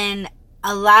 And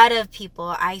a lot of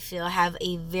people, I feel, have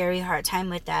a very hard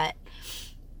time with that.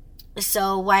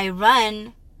 So Why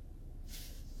Run?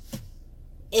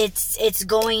 It's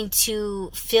going to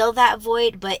fill that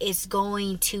void, but it's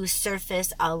going to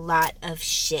surface a lot of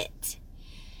shit.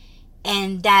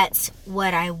 And that's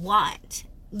what I want.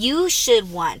 You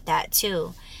should want that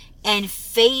too. And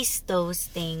face those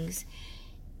things.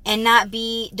 And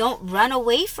don't run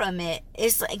away from it.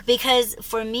 It's like, because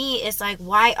for me, it's like,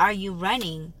 why are you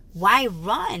running? Why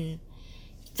run?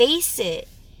 Face it.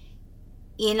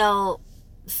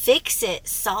 Fix it,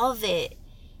 solve it.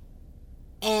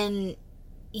 And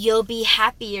you'll be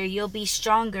happier, you'll be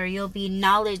stronger, you'll be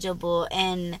knowledgeable,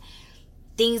 and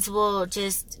things will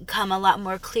just come a lot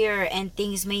more clearer, and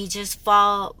things may just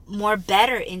fall more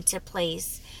better into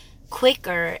place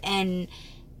quicker, and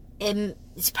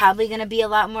it's probably going to be a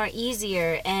lot more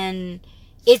easier, and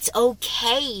it's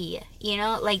okay,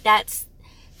 like that's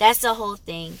the whole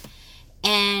thing.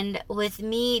 And with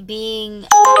me being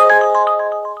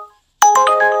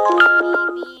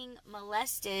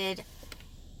molested,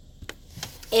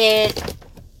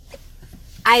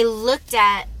 I looked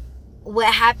at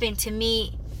what happened to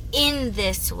me in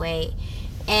this way,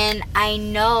 and I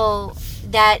know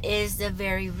that is the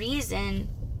very reason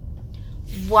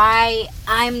why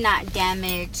I'm not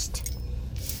damaged,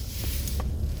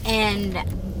 and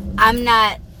I'm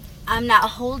not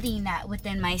holding that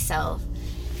within myself.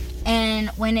 And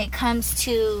when it comes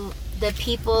to the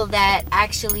people that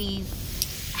actually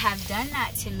have done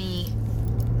that to me,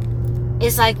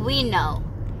 it's like, we know.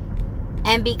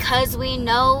 And because we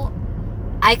know,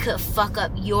 I could fuck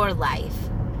up your life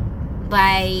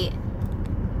by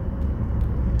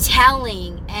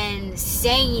telling and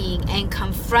saying and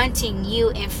confronting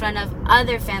you in front of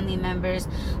other family members,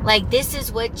 like, this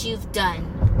is what you've done.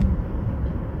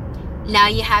 Now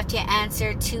you have to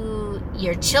answer to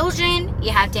your children.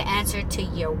 You have to answer to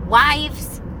your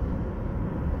wives.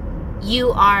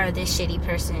 You are the shitty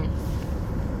person.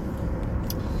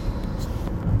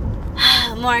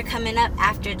 More coming up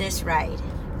after this ride.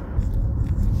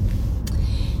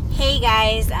 Hey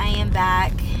guys, I am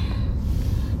back.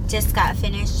 Just got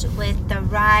finished with the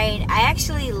ride. I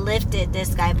actually lifted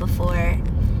this guy before,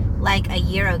 like a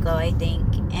year ago, I think.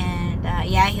 And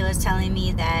yeah, he was telling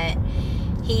me that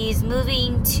he's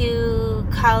moving to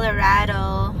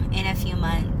Colorado in a few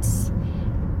months.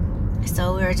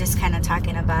 So we were just kind of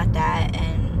talking about that.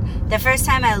 And the first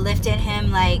time I lifted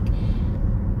him, like,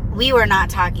 we were not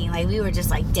talking. Like, we were just,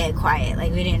 like, dead quiet.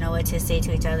 Like, we didn't know what to say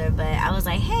to each other. But I was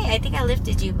like, hey, I think I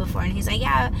lifted you before. And he's like,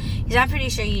 yeah. He's, I'm pretty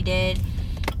sure you did.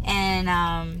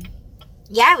 And,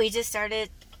 yeah, we just started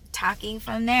talking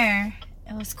from there.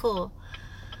 It was cool.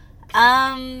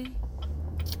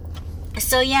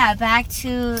 So, yeah, back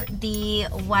to the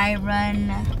Why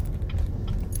Run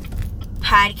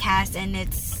podcast and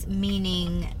its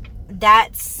meaning.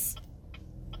 That's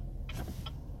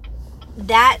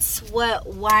what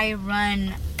Why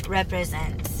Run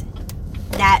represents.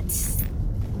 That's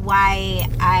why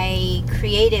I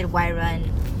created Why Run,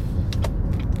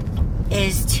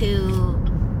 is to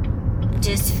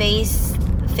just face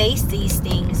these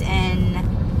things.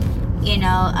 And you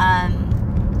know,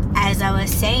 as I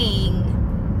was saying,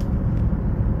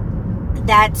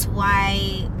 that's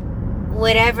why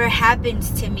whatever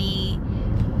happens to me,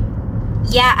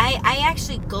 yeah, I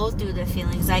actually go through the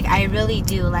feelings. Like, I really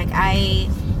do. Like, I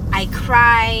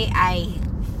cry. I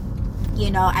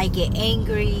get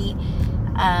angry.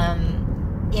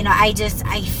 You know,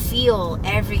 I feel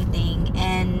everything.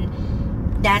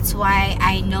 And that's why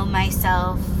I know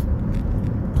myself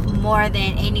more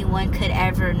than anyone could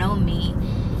ever know me.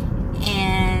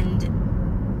 And,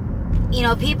 you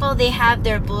know, people, they have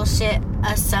their bullshit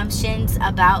assumptions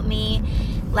about me.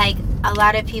 Like, a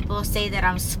lot of people say that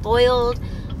I'm spoiled.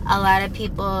 A lot of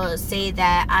people say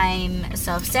that I'm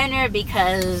self-centered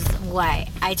because what?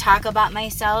 I talk about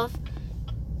myself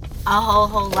a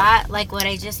whole lot, like what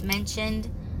I just mentioned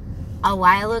a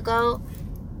while ago.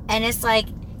 And it's like,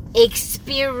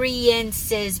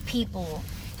 experiences, people.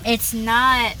 It's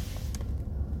not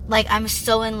like I'm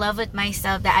so in love with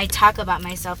myself that I talk about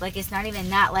myself. Like, it's not even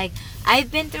that. Like, I've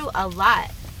been through a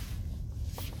lot,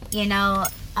 you know.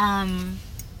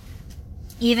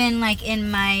 Even like in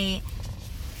my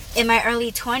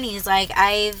early 20s, like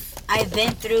I've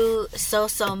been through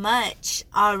so much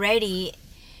already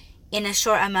in a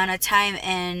short amount of time.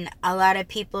 And a lot of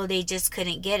people, they just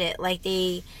couldn't get it. Like,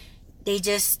 they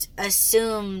just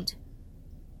assumed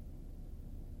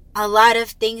a lot of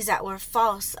things that were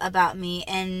false about me.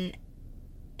 And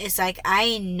it's like,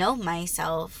 I know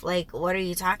myself. Like, what are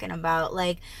you talking about?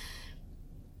 Like,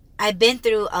 I've been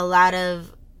through a lot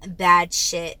of bad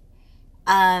shit.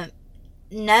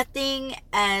 Nothing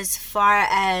as far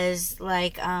as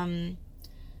like, well,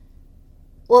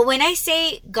 when I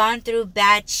say gone through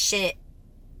bad shit,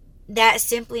 that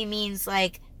simply means,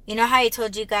 like, you know how I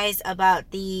told you guys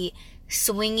about the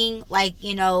swinging? Like,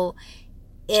 you know,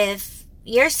 if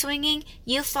you're swinging,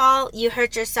 you fall, you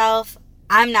hurt yourself,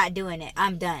 I'm not doing it.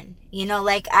 I'm done. You know,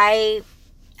 like, I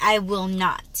will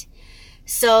not.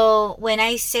 So when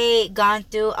I say gone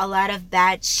through a lot of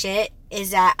bad shit,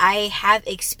 is that I have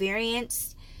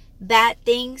experienced bad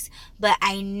things, but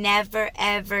I never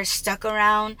ever stuck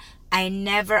around. I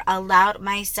never allowed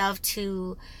myself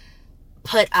to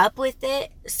put up with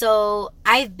it. So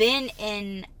I've been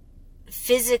in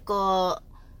physical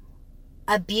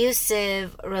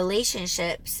abusive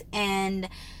relationships, and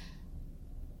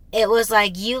it was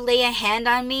like, you lay a hand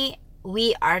on me,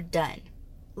 we are done.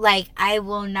 Like, I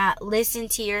will not listen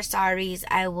to your sorries.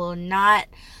 I will not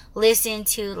listen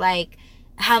to, like,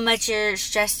 how much you're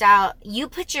stressed out. You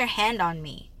put your hand on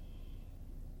me.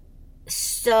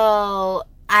 So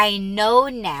I know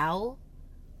now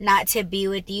not to be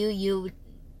with you. You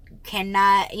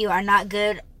are not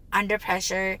good under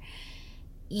pressure.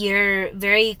 You're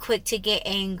very quick to get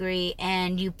angry,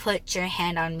 and you put your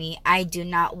hand on me. I do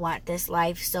not want this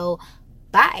life, so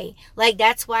bye. Like,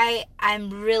 that's why I'm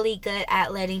really good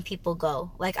at letting people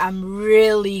go. Like, I'm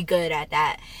really good at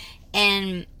that.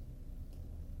 And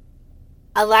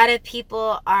a lot of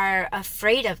people are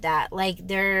afraid of that. Like,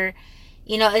 they're,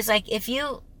 you know, it's like, if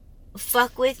you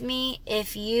fuck with me,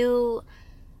 if you,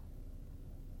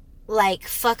 like,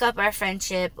 fuck up our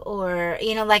friendship, or,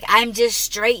 you know, like, I'm just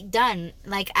straight done.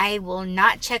 Like, I will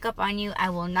not check up on you. I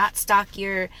will not stalk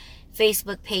your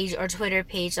Facebook page or Twitter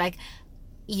page. Like,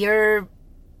 you're,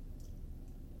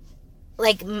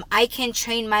 like, I can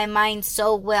train my mind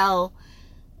so well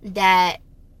that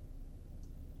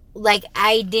like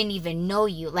I didn't even know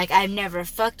you. Like I've never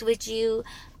fucked with you.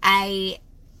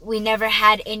 We never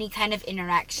had any kind of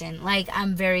interaction. Like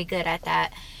I'm very good at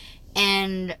that.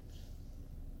 And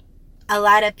a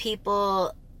lot of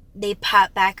people, they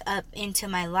pop back up into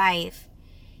my life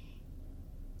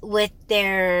with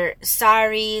their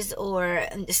sorries, or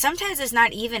sometimes it's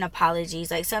not even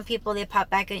apologies. Like some people, they pop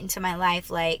back into my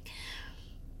life like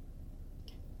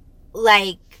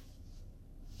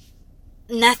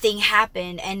nothing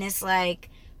happened, and it's like,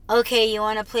 okay, you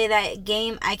want to play that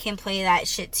game? I can play that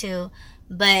shit too,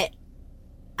 but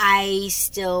I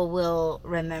still will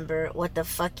remember what the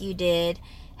fuck you did,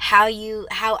 how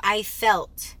I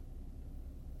felt.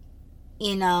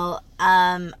 You know,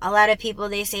 a lot of people,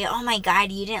 they say, oh my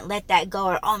God, you didn't let that go,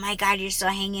 or oh my God, you're still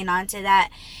hanging on to that.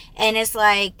 And it's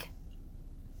like,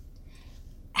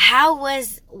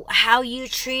 how you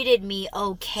treated me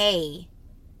okay?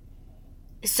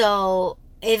 So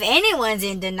if anyone's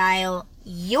in denial,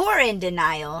 you're in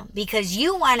denial, because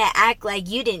you want to act like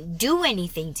you didn't do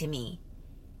anything to me.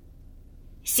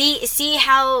 See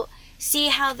how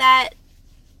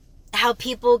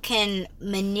people can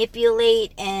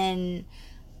manipulate and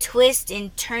twist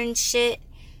and turn shit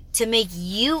to make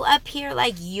you appear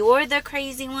like you're the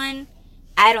crazy one?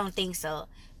 I don't think so.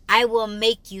 I will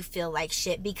make you feel like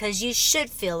shit, because you should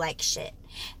feel like shit.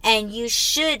 And you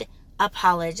should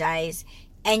apologize.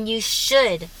 And you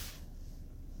should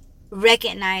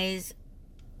recognize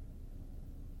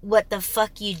what the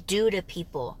fuck you do to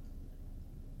people.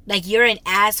 Like, you're an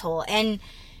asshole. And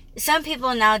some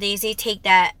people nowadays, they take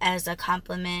that as a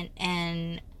compliment,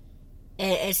 and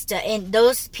and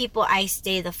those people I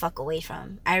stay the fuck away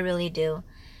from. I really do.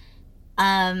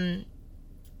 But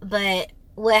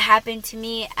what happened to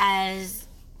me as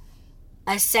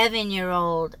a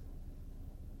 7-year-old,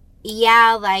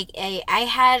 yeah, like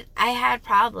I had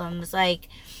problems, like,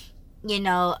 you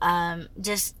know,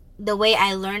 just the way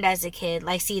I learned as a kid.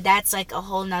 Like, see, that's like a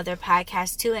whole nother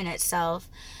podcast too in itself.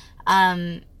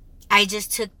 I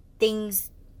just took things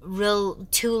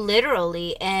too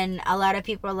literally, and a lot of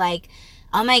people are like,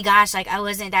 oh my gosh, like I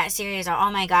wasn't that serious, or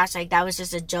oh my gosh, like that was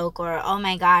just a joke, or oh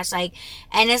my gosh, like,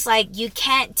 and it's like, you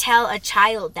can't tell a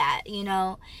child that, you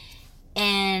know.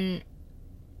 And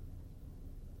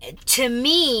to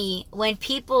me, when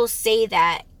people say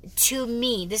that to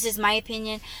me, this is my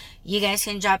opinion, you guys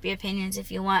can drop your opinions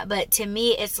if you want, but to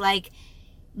me, it's like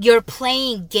you're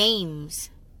playing games.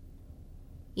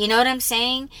 You know what I'm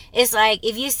saying? It's like,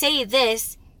 if you say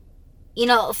this, you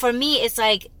know, for me, it's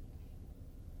like,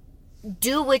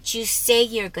 do what you say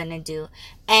you're gonna do,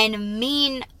 and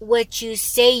mean what you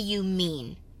say you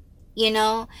mean, you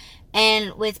know.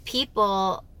 And with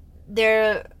people,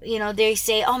 they're, you know, they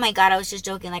say, oh my God, I was just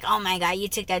joking, like, oh my God, you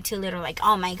took that too literal, like,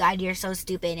 oh my God, you're so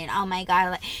stupid, and oh my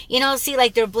God, like, you know, see,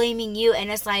 like, they're blaming you, and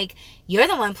it's like, you're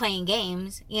the one playing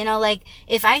games, you know. Like,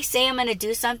 if I say I'm gonna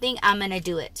do something, I'm gonna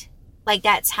do it. Like,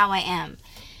 that's how I am.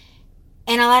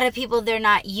 And a lot of people, they're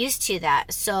not used to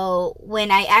that. So when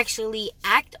I actually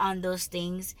act on those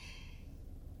things,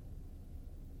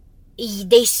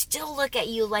 they still look at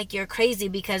you like you're crazy,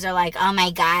 because they're like, oh my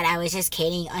God, I was just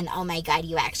kidding, and oh my God,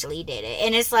 you actually did it.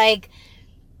 And it's like,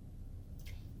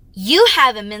 you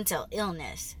have a mental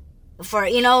illness for,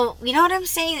 you know what I'm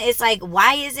saying? It's like,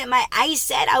 why isn't I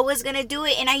said I was gonna do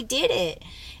it, and I did it,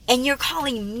 and you're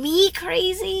calling me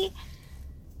crazy?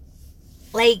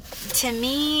 Like, to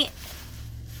me,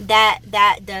 that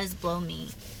does blow me.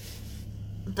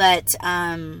 But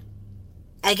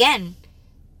again,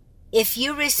 if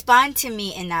you respond to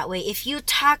me in that way, if you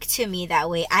talk to me that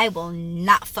way, I will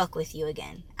not fuck with you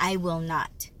again. I will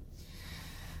not.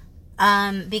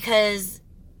 Because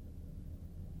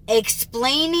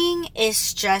explaining is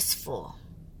stressful.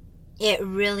 It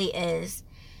really is.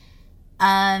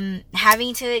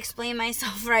 Having to explain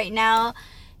myself right now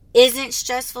isn't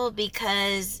stressful,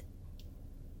 because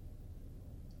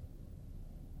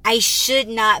I should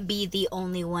not be the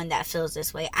only one that feels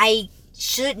this way. I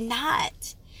should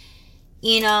not.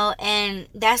 You know, and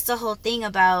that's the whole thing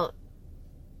about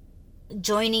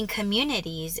joining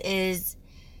communities, is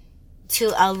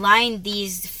to align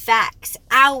these facts,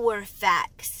 our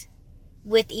facts,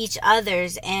 with each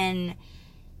other's, and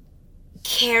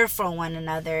care for one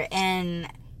another. And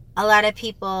a lot of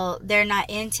people, they're not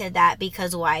into that,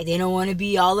 because why? They don't want to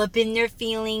be all up in their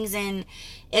feelings, and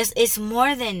it's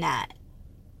more than that.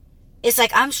 It's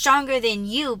like, I'm stronger than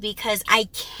you because I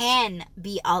can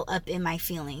be all up in my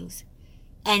feelings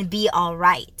and be all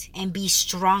right and be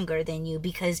stronger than you,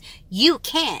 because you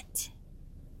can't.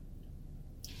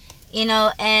 You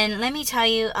know, and let me tell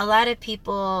you, a lot of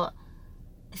people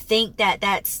think that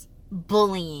that's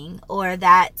bullying, or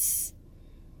that's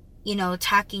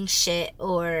talking shit,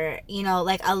 or,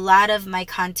 like, a lot of my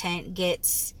content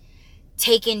gets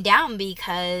taken down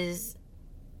because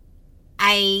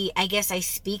I guess I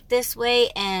speak this way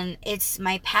and it's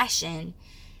my passion.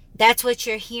 That's what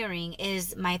you're hearing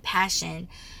is my passion.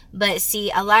 But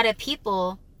see, a lot of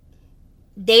people,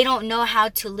 they don't know how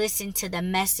to listen to the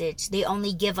message. They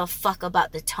only give a fuck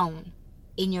about the tone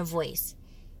in your voice.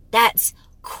 That's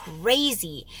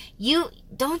crazy.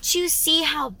 Don't you see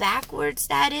how backwards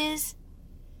that is?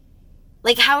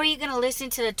 Like, how are you going to listen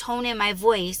to the tone in my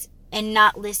voice and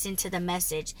not listen to the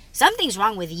message? Something's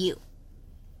wrong with you.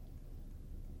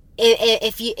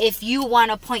 If you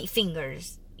want to point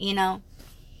fingers,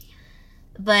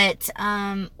 But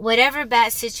whatever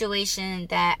bad situation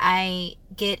that I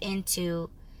get into,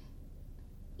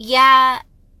 yeah,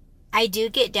 I do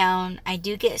get down, I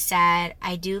do get sad,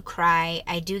 I do cry,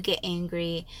 I do get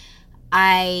angry,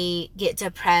 I get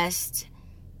depressed,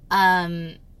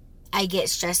 I get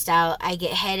stressed out, I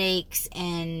get headaches,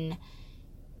 and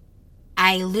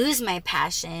I lose my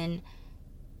passion.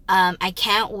 I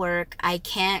can't work, I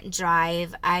can't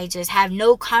drive, I just have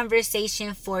no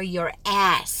conversation for your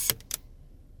ass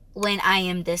when I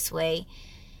am this way.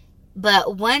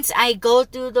 But once I go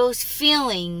through those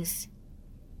feelings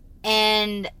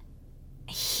and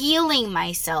healing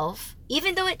myself,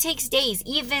 even though it takes days,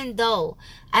 even though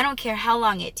I don't care how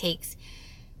long it takes,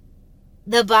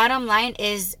 the bottom line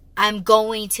is I'm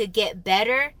going to get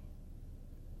better.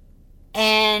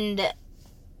 And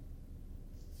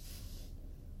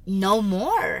no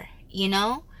more,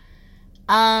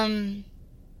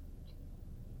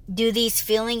 Do these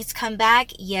feelings come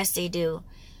back? Yes, they do.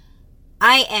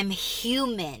 I am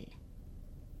human.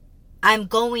 I'm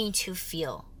going to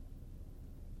feel.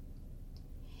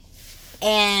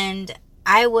 And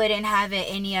I wouldn't have it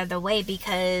any other way,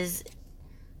 because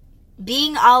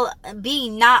being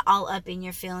not all up in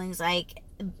your feelings, like,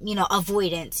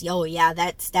 avoidance. Oh yeah,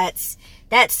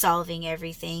 that's solving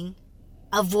everything.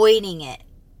 Avoiding it.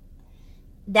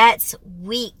 That's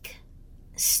weak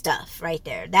stuff right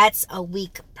there. That's a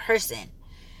weak person.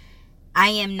 I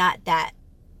am not that.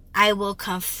 I will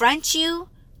confront you.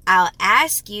 I'll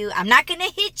ask you. I'm not going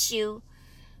to hit you,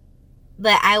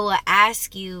 but I will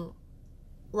ask you,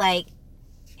 like,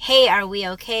 hey, are we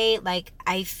okay? Like,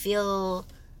 I feel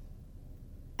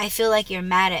like you're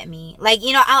mad at me. Like,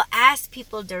 I'll ask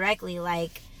people directly,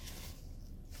 like,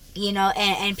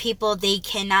 and people, they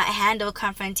cannot handle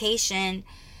confrontation,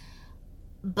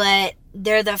 but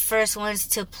they're the first ones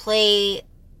to play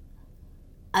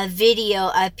a video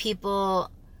of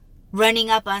people running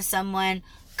up on someone,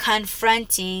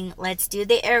 confronting, let's do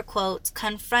the air quotes,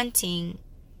 confronting,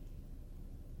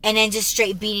 and then just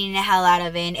straight beating the hell out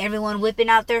of it. And everyone whipping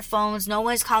out their phones. No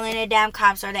one's calling the damn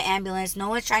cops or the ambulance. No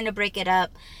one's trying to break it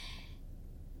up.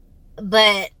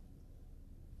 But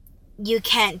you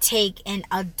can't take an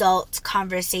adult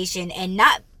conversation and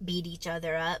not beat each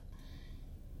other up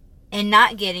and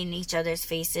not get in each other's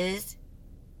faces.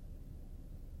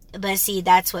 But see,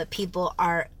 that's what people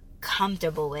are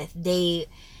comfortable with. They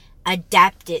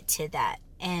adapt it to that.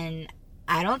 And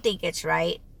I don't think it's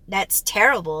right. That's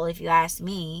terrible if you ask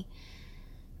me.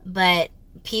 But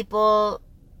people,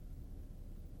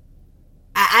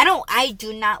 I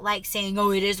do not like saying,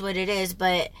 oh, it is what it is.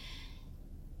 But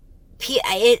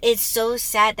it's so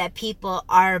sad that people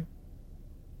are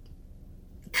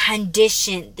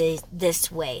conditioned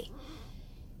this way.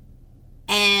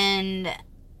 And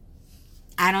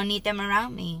I don't need them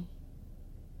around me.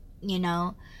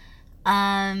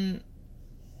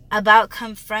 About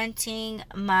confronting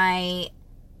my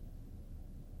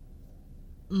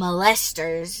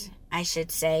molesters, I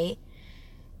should say.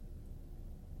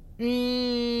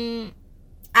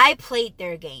 I played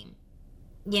their game,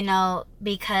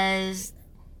 because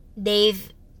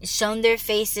they've shown their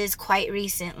faces quite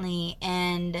recently.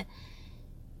 And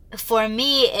for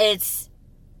me, it's,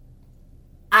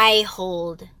 I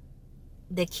hold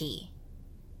the key.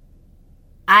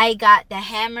 I got the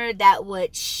hammer that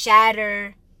would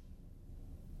shatter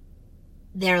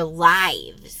their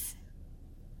lives.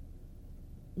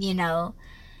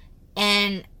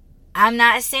 And I'm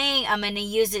not saying I'm going to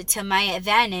use it to my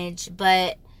advantage,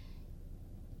 but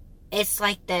it's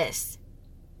like this.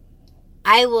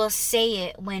 I will say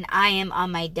it when I am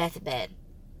on my deathbed.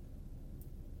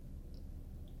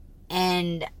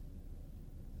 And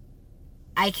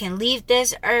I can leave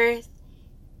this earth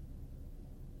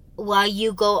while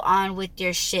you go on with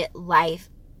your shit life,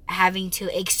 having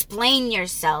to explain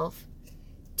yourself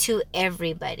to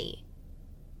everybody.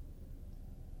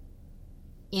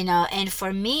 And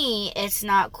for me, it's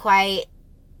not quite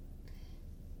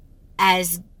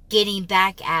as getting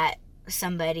back at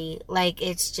somebody. Like,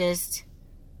 it's just,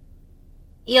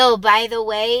 yo, by the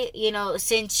way, you know,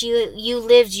 since you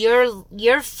lived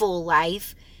your full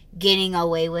life getting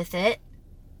away with it,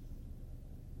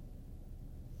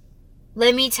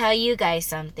 let me tell you guys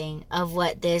something of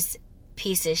what this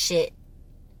piece of shit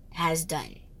has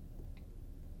done.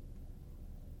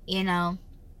 You know?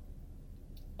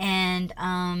 And,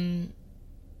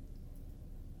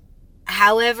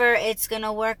 however it's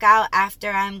gonna work out after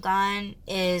I'm gone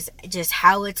is just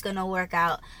how it's gonna work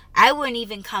out. I wouldn't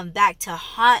even come back to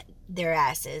haunt their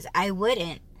asses. I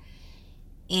wouldn't.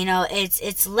 You know,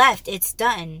 it's left. It's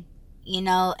done. You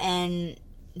know, and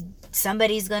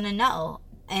somebody's gonna know.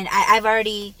 And I've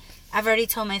already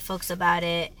told my folks about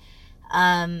it.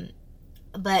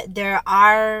 But there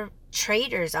are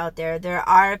traitors out there. There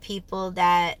are people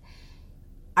that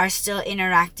are still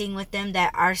interacting with them,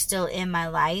 that are still in my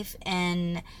life.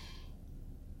 And,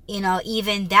 you know,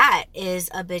 even that is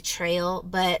a betrayal.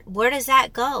 But where does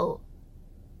that go?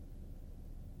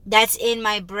 That's in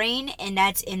my brain and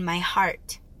that's in my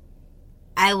heart.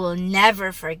 I will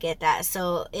never forget that.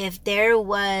 So if there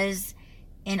was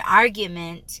an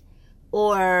argument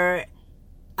or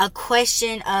a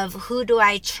question of who do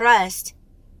I trust,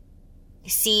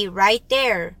 see, right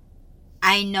there,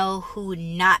 I know who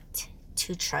not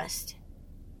to trust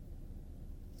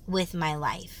with my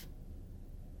life,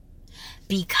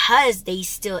 because they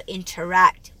still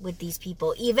interact with these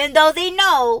people even though they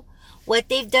know what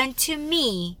they've done to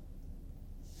me.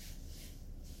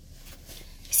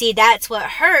 See, that's what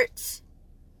hurts,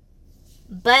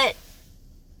 but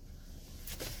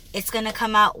it's gonna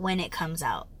come out when it comes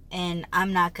out, and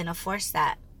I'm not gonna force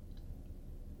that,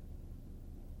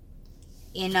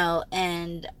 you know.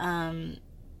 And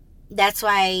that's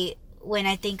why when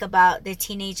I think about the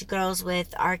teenage girls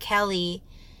with R. Kelly,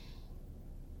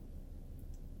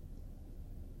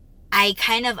 I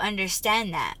kind of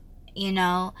understand that, you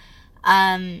know.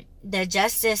 The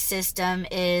justice system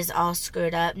is all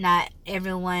screwed up. Not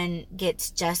everyone gets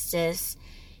justice,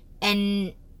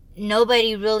 and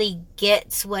nobody really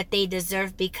gets what they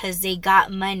deserve because they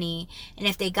got money. And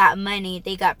if they got money,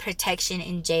 they got protection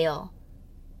in jail.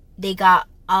 They got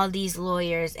all these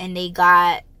lawyers, and they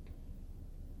got,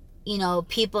 you know,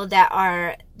 people that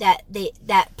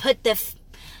put the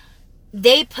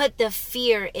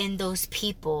fear in those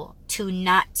people to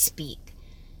not speak.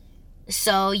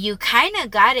 So you kind of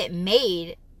got it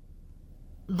made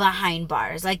behind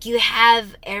bars. Like, you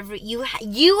have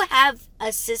you have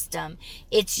a system.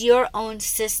 It's your own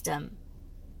system,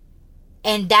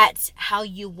 and that's how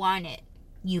you want it,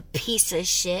 you piece of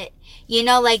shit. You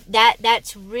know, like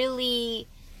that's really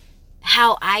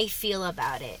how I feel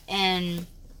about it. And,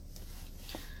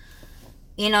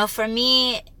 you know, for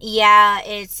me, yeah,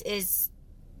 it's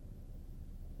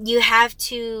you have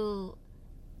to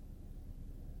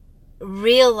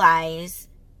realize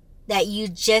that you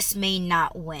just may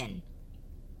not win.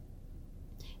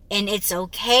 And it's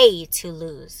okay to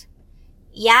lose.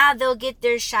 Yeah, they'll get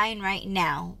their shine right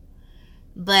now.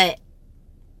 But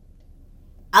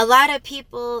a lot of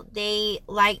people, they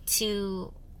like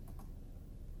to,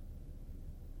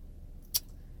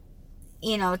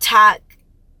 you know, talk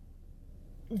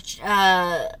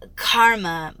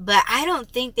karma, but I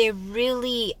don't think they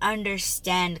really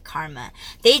understand karma.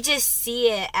 They just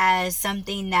see it as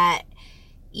something that,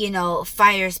 you know,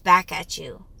 fires back at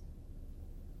you.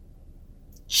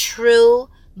 True,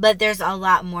 but there's a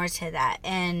lot more to that.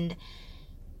 And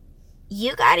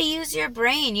you got to use your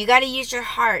brain. You got to use your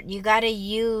heart. You got to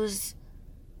use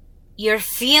your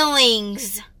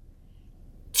feelings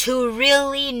to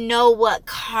really know what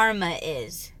karma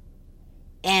is.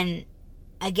 And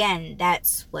again,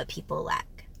 that's what people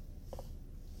lack.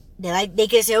 They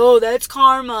can say, oh, that's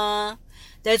karma.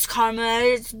 That's karma at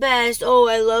its best. Oh,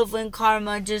 I love when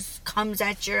karma just comes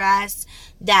at your ass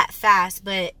that fast.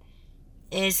 But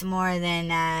it's more than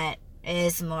that.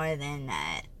 It's more than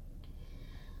that.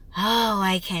 Oh,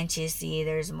 why can't you see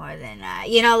there's more than that?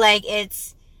 You know, like,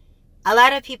 it's, a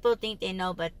lot of people think they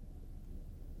know, but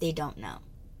they don't know.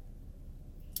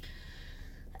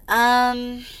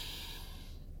 I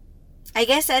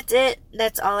guess that's it.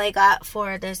 That's all I got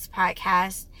for this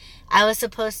podcast. I was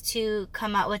supposed to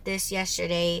come out with this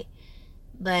yesterday,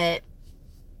 but,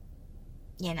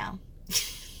 you know,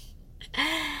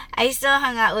 I still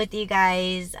hung out with you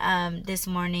guys this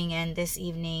morning and this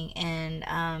evening,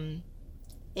 and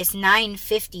it's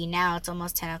 9:50 now. It's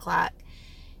almost 10 o'clock,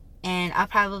 and I'll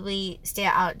probably stay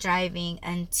out driving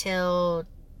until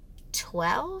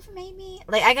 12, maybe.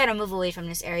 Like, I gotta move away from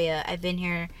this area. I've been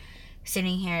here,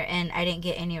 sitting here, and I didn't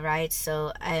get any rides,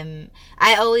 so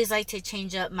I always like to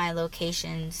change up my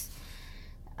locations.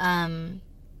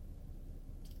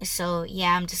 So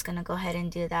yeah, I'm just gonna go ahead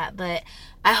and do that. But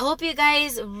I hope you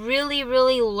guys really,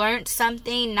 really learned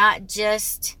something, not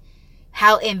just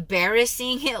how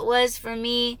embarrassing it was for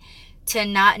me to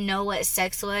not know what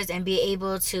sex was and be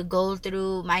able to go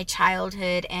through my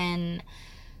childhood and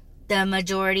the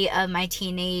majority of my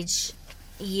teenage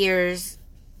years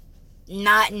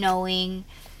not knowing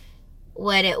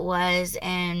what it was,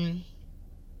 and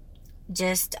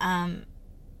just how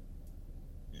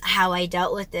I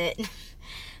dealt with it.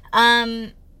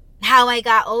 How I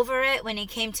got over it when it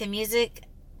came to music.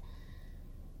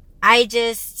 I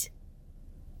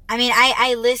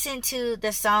listened to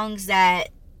the songs that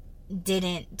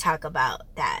didn't talk about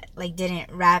that, like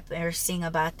didn't rap or sing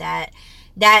about that.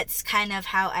 That's kind of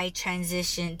how I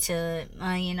transitioned to,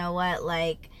 you know what,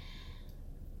 like,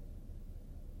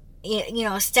 you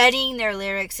know, studying their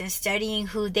lyrics and studying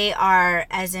who they are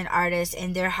as an artist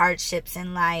and their hardships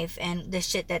in life and the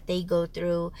shit that they go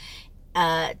through,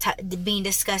 being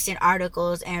discussed in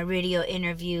articles and radio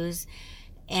interviews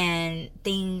and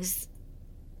things.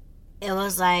 It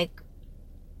was like,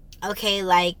 okay,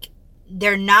 like,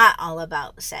 they're not all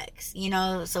about sex, you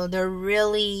know, so they're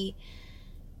really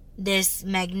this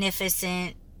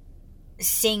magnificent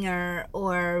singer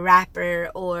or rapper,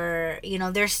 or, you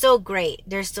know, they're still great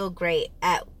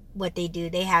at what they do.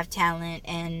 They have talent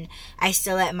and I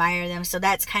still admire them. So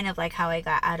that's kind of like how I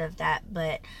got out of that.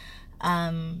 But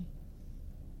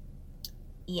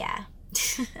yeah.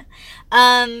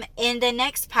 In the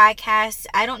next podcast,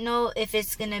 I don't know if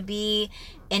it's gonna be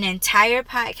an entire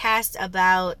podcast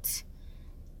about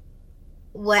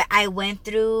what I went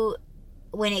through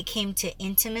when it came to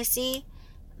intimacy,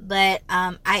 but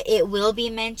it will be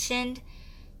mentioned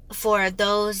for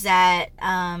those that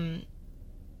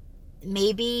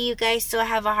maybe you guys still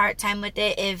have a hard time with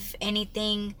it. If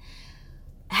anything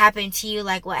happened to you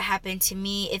like what happened to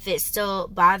me, if it still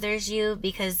bothers you,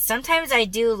 because sometimes I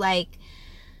do, like,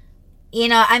 you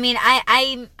know, I mean,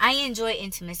 I enjoy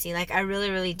intimacy, like, I really,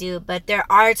 really do, but there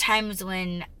are times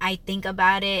when I think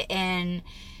about it and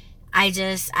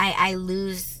I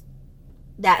lose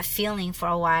that feeling for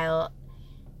a while,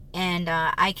 and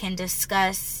I can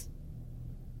discuss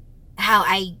how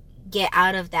I get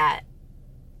out of that,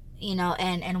 you know,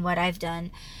 and what I've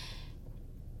done,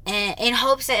 and in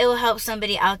hopes that it will help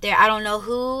somebody out there. I don't know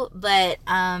who, but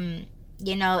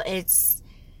you know,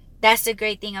 that's the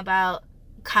great thing about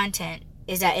content,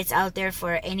 is that it's out there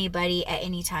for anybody at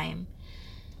any time.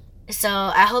 So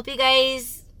I hope you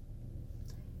guys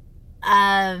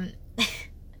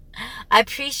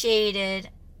appreciated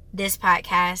this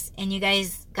podcast and you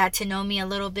guys got to know me a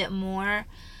little bit more.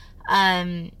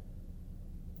 You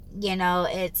know,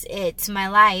 it's my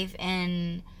life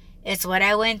and it's what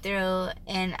I went through,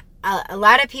 and a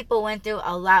lot of people went through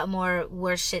a lot more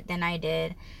worse shit than I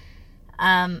did.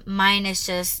 Mine is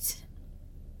just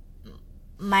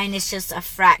a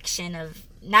fraction of,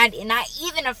 not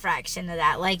even a fraction of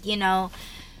that, like, you know,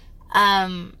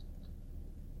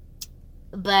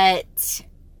 but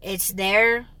it's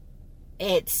there.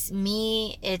 It's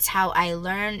me. It's how I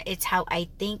learn. It's how I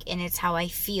think, and it's how I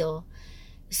feel.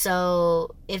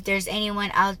 So if there's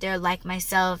anyone out there like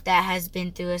myself that has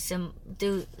been through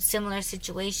through similar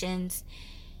situations,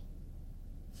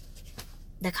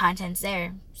 the content's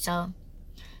there. So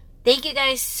thank you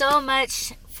guys so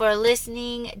much for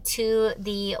listening to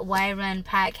the Why Run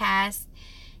podcast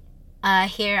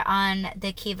here on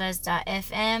the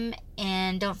Kivas.fm.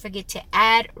 And don't forget to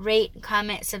add, rate,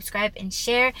 comment, subscribe, and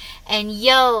share. And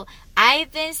yo,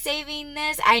 I've been saving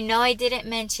this. I know I didn't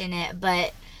mention it,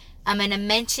 but I'm going to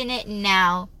mention it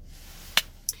now.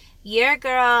 Your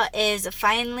girl is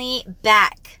finally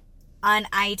back on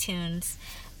iTunes.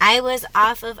 I was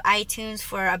off of iTunes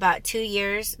for about 2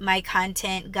 years. My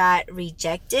content got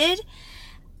rejected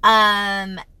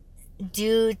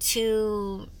due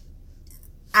to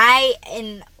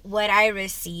what I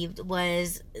received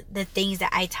was the things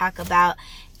that I talk about,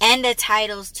 and the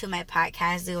titles to my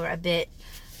podcast. They were a bit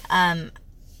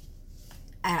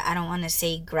I don't want to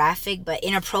say graphic, but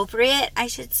inappropriate, I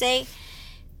should say.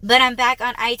 But I'm back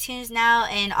on iTunes now,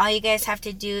 and all you guys have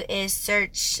to do is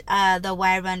search the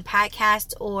Why Run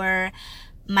podcast, or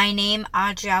my name,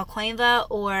 Audrey Alcoinva,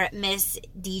 or Miss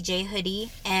DJ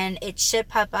Hoodie, and it should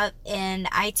pop up in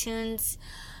iTunes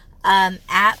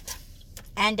app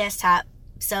and desktop.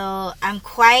 So I'm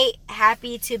quite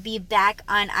happy to be back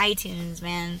on iTunes,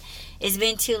 man. It's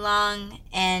been too long,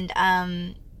 and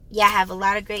yeah, I have a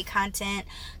lot of great content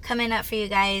coming up for you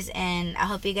guys, and I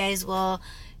hope you guys will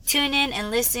tune in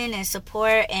and listen and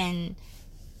support and,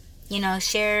 you know,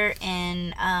 share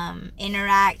and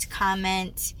interact,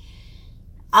 comment,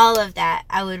 all of that.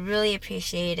 I would really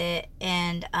appreciate it.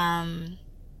 And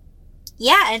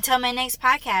yeah, until my next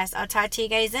podcast, I'll talk to you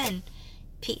guys then.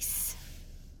 Peace.